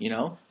point,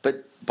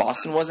 But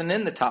Boston wasn't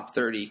in the top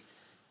 30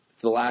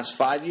 for the last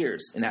 5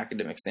 years in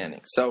academic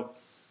standing. So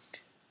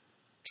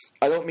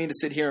I don't mean to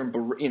sit here and,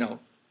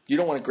 you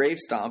don't want to grave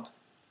stomp,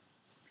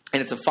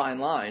 and it's a fine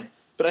line.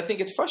 But I think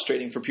it's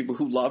frustrating for people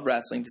who love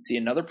wrestling to see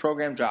another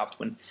program dropped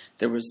when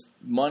there was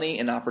money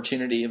and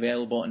opportunity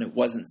available and it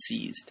wasn't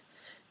seized.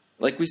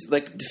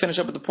 To finish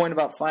up with the point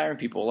about firing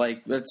people,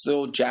 that's the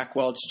old Jack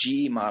Welch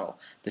GE model.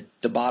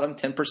 The bottom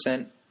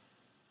 10%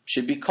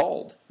 should be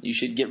culled. You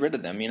should get rid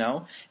of them,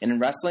 And in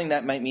wrestling,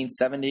 that might mean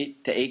 7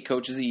 to 8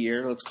 coaches a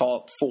year. Let's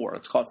call it 4.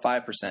 Let's call it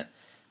 5%.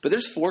 But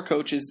there's 4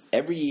 coaches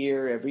every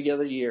year, every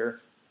other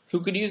year,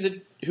 who could use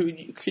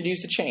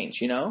a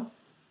change, Yeah,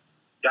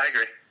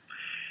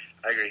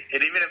 I agree.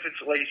 And even if it's,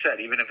 like you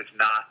said, even if it's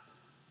not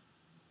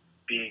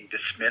being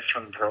dismissed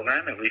from the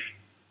program, at least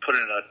put it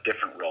in a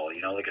different role,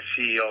 like a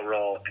CEO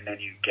role, and then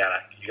you got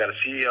a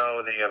CEO,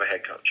 and then you have a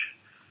head coach.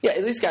 Yeah,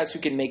 at least guys who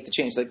can make the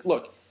change.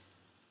 Look,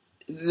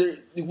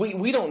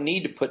 we don't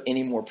need to put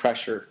any more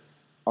pressure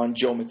on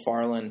Joe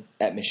McFarland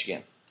at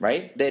Michigan,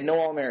 right? They had no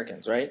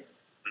All-Americans, right?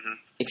 Mm-hmm.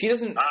 If he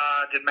doesn't...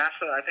 Did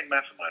Massa? I think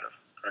Massa might have,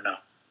 or no?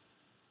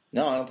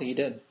 No, I don't think he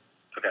did.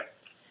 Okay.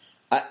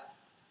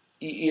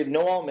 You have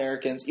no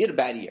All-Americans. You had a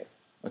bad year,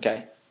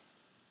 okay?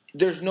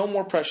 There's no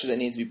more pressure that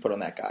needs to be put on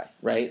that guy,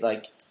 right?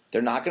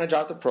 They're not going to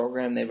drop the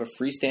program. They have a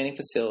freestanding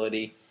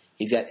facility.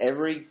 He's got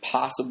every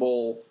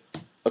possible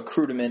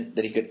accoutrement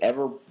that he could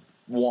ever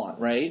want,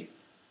 right?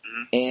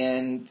 Mm-hmm.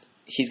 And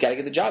he's got to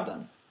get the job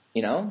done.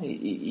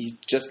 He's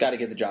just got to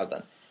get the job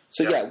done.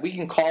 So, yeah, we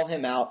can call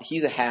him out.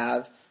 He's a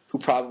have who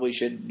probably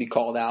should be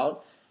called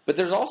out. But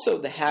there's also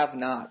the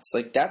have-nots.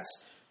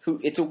 That's who.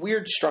 It's a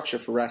weird structure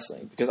for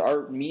wrestling because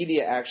our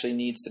media actually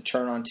needs to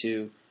turn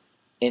onto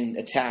and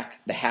attack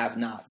the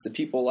have-nots. The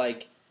people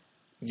like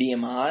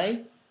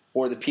VMI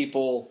or the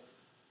people,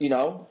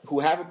 who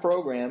have a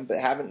program but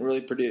haven't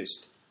really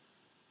produced.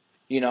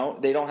 They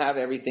don't have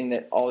everything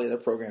that all the other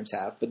programs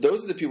have. But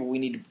those are the people we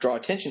need to draw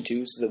attention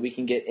to so that we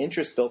can get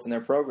interest built in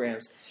their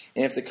programs.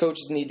 And if the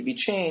coaches need to be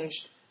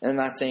changed, and I'm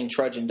not saying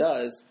Trudgeon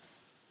does,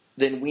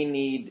 then we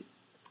need,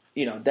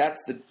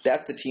 that's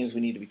the teams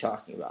we need to be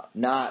talking about,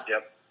 not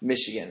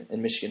Michigan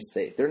and Michigan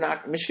State.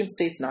 Michigan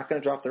State's not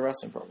going to drop their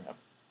wrestling program.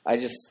 I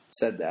just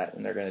said that,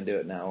 and they're going to do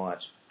it now.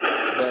 Watch.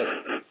 But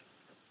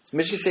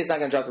Michigan State's not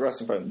going to drop the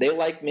wrestling program. They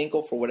like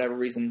Minkle for whatever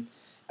reason.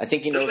 I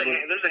think he knows. There's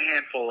a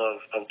handful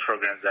of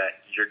programs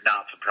that you're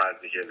not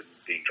surprised to hear them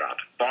being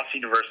dropped.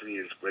 Boston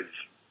University was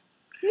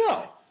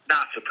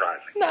not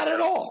surprising. Not at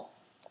all.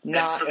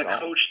 Not for the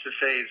coach to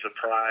say he's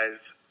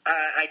surprised,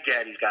 I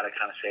get he's got to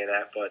kind of say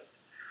that, but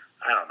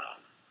I don't know.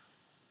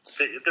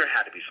 There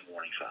had to be some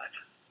warning signs.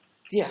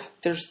 Yeah,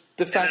 there's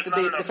the fact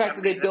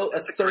that they built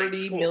a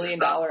 $30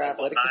 million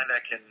athletic facility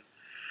that can,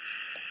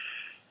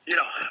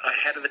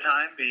 ahead of the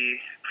time, be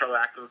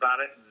proactive about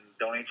it and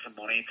donate some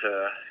money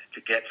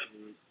to get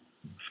some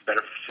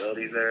better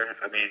facilities there.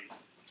 I mean,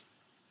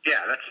 yeah,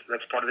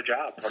 that's part of the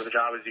job. Part of the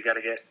job is you got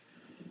to get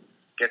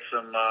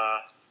some.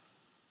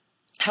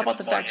 How about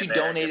the fact you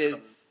donated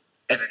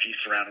energy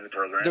surrounding the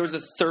program? There was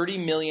a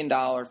 $30 million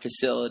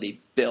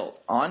facility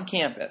built on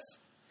campus,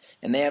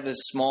 and they have a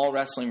small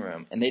wrestling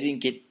room, and they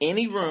didn't get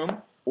any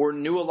room or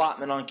new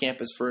allotment on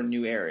campus for a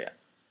new area.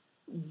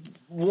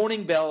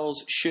 Warning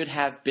bells should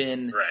have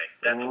been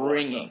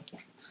ringing.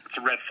 It's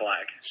a red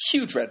flag.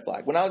 Huge red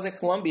flag. When I was at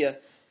Columbia,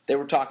 they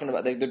were talking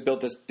about they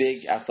built this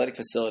big athletic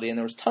facility, and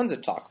there was tons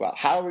of talk about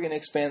how are we going to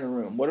expand the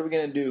room? What are we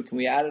going to do? Can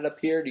we add it up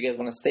here? Do you guys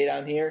want to stay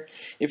down here?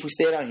 If we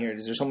stay down here,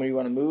 is there somewhere you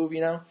want to move?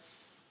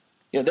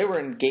 they were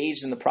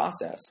engaged in the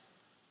process.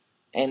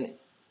 And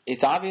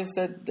it's obvious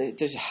that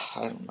there's,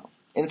 I don't know.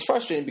 And it's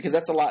frustrating because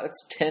that's a lot.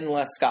 That's 10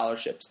 less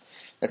scholarships.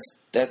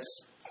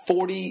 That's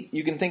 40.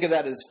 You can think of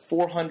that as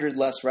 400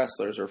 less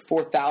wrestlers or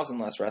 4,000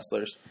 less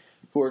wrestlers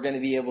who are going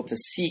to be able to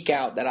seek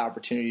out that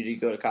opportunity to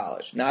go to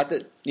college. Not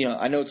that,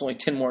 I know it's only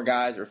 10 more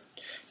guys or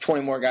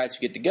 20 more guys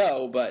who get to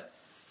go, but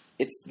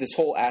it's this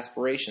whole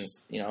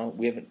aspirations.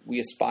 We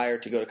aspire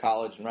to go to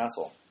college and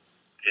wrestle.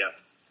 Yeah.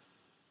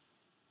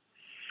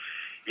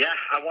 Yeah,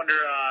 I wonder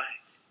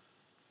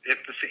if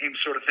the same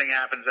sort of thing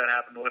happens that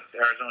happened with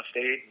Arizona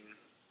State and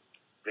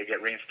they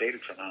get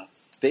reinstated somehow.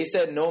 They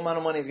said no amount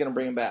of money is going to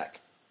bring them back.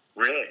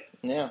 Really?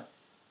 Yeah.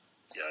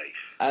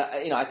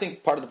 Yikes. I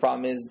think part of the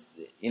problem is,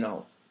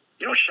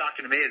 what's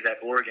shocking to me is that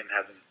Oregon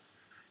hasn't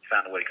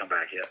found a way to come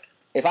back yet.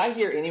 If I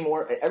hear any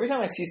more, every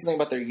time I see something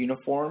about their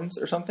uniforms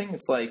or something,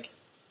 it's like,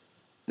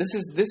 this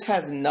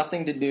has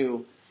nothing to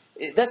do.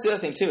 That's the other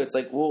thing too. It's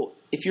like, well,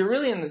 if you're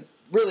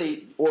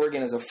really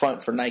Oregon is a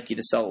front for Nike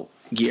to sell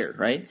gear,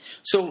 right?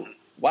 So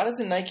why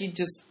doesn't Nike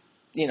just,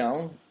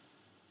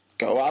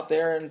 go out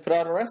there and put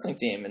out a wrestling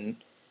team and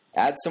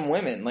add some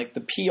women? Like,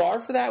 the PR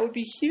for that would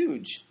be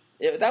huge.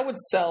 That would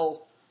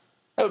sell.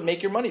 That would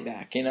make your money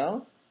back.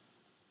 The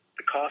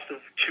cost of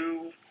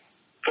 2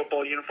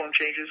 football uniform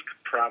changes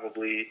could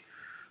probably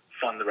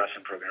fund the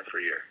wrestling program for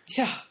a year.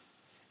 Yeah,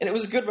 and it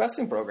was a good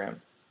wrestling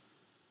program.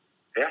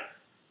 Yeah,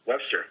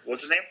 Webster.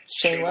 What's his name?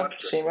 Shane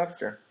Webster. Shane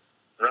Webster.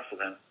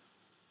 Wrestled him.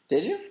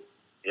 Did you?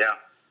 Yeah.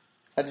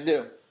 How'd you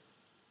do?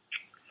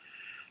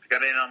 I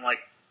got in on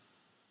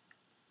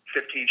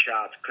 15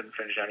 shots. Couldn't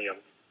finish any of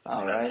them.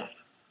 All right.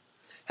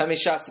 How many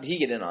shots did he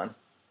get in on?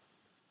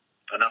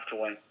 Enough to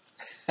win.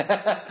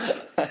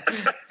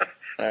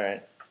 All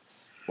right.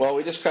 Well,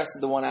 we just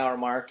crested the 1 hour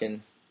mark,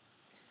 and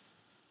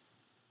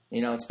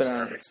it's been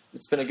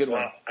a good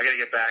one. I got to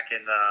get back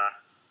and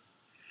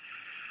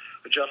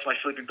adjust my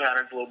sleeping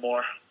patterns a little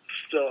more.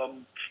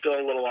 I'm still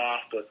a little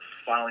off, but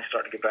finally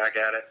starting to get back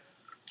at it.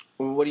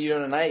 What are you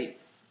doing tonight?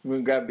 You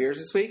gonna grab beers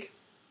this week?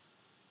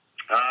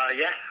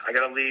 Yeah, I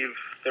got to leave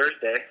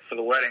Thursday for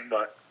the wedding,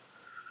 but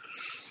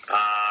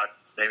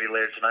maybe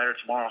later tonight or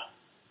tomorrow,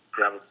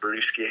 grab a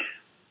brewski.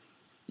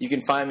 You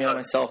can find me on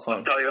my cell phone.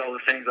 I'll tell you all the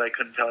things I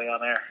couldn't tell you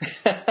on air.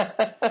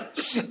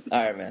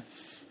 All right, man.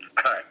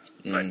 All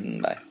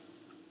right. Bye.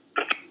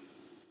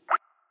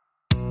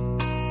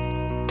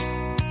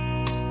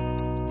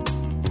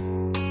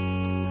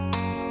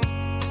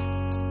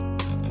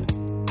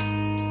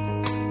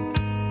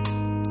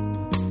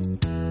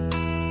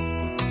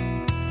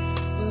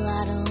 Well,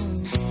 I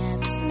don't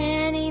have as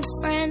many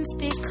friends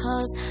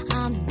because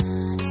I'm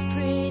not as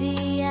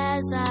pretty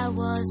as I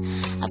was.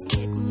 I've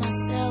kicked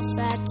myself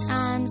at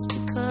times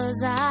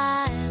because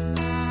I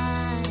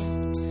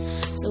lied.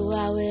 So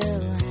I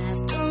will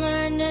have to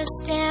learn to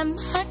stand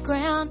my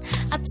ground.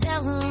 I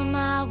tell them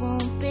I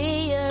won't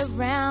be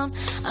around.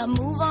 I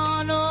move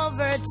on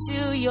over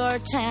to your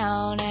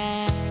town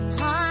and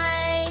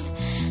hide.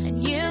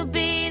 And you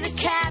be the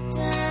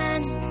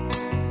captain,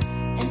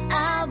 and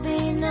I'll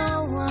be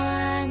no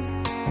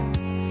one.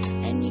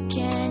 And you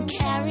can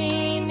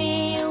carry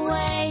me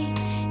away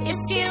if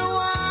you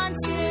want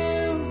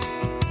to.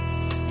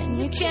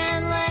 You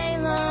can lay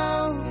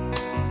low,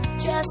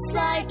 just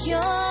like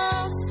your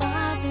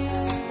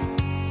father.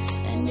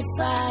 And if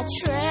I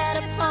tread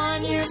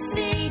upon your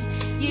feet,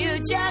 you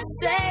just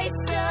say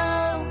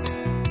so.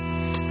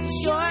 'Cause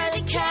you're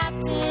the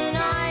captain,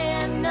 I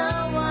am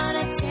no one.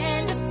 I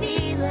tend to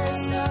feel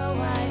as though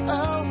I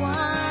owe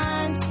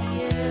one to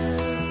you.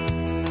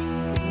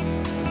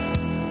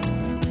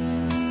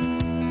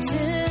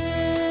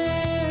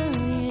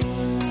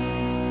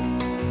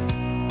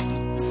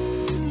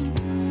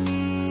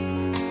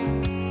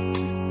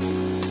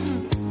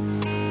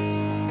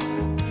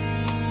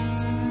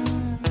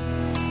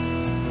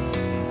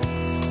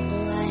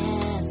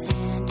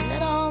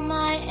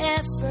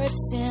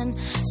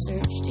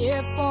 Searched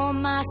here for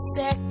my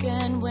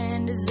second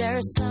wind. Is there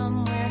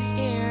somewhere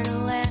here to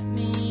let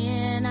me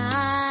in?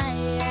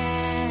 I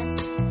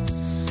asked.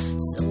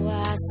 So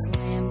I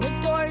slammed the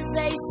doors,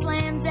 they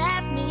slammed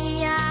at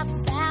me. I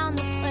found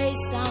the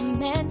place I'm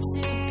meant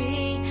to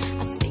be.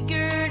 I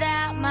figured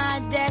out my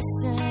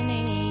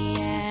destiny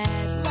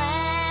at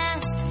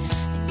last.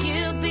 And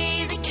you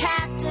be the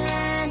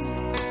captain,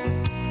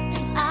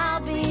 and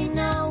I'll be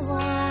no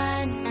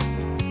one.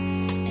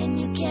 And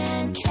you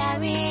can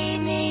carry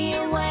me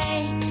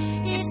away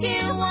if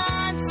you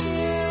want to,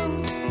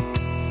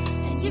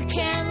 and you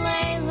can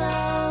lay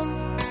low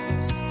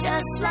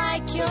just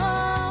like your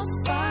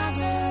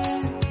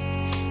father.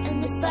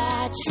 And if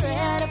I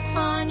tread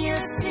upon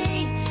your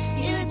feet,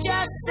 you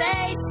just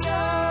say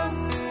so.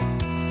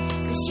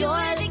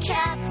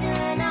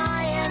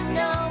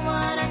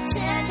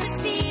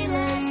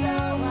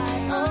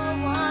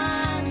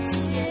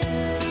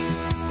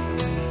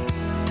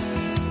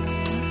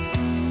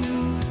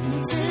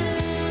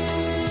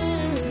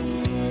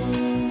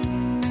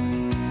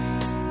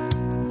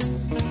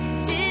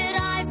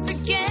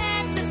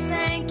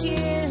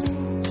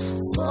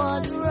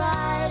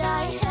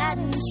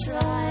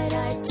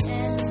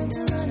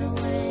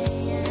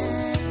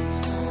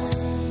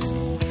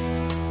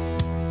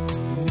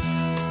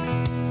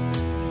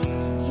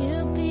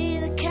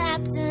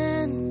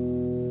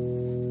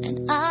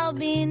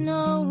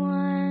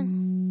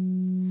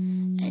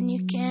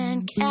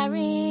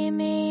 carry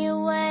me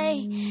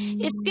away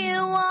if you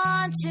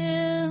want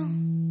to.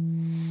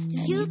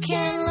 You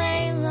can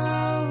lay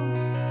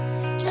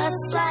low,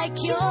 just like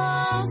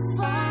your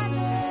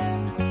father.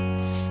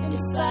 And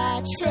if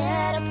I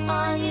tread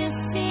upon your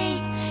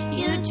feet,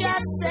 you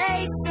just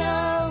say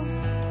so.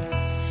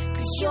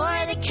 'Cause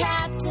you're the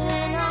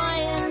captain, I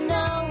am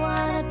no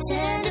one. I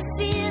tend to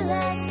feel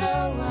as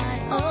though I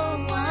owe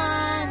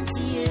one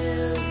to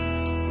you.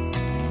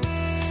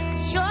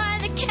 'Cause you're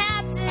the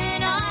captain,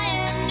 I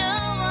am no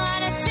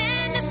one. I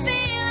tend to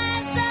feel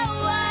as though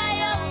I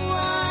owe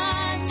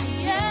one to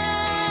you.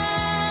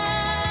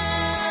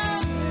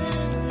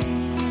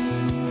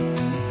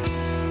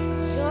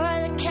 'Cause you're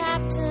the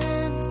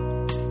captain,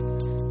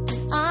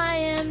 and I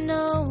am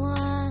no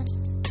one,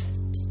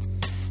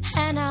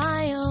 and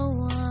I owe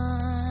one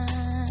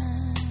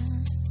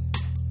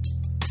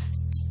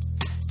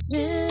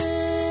to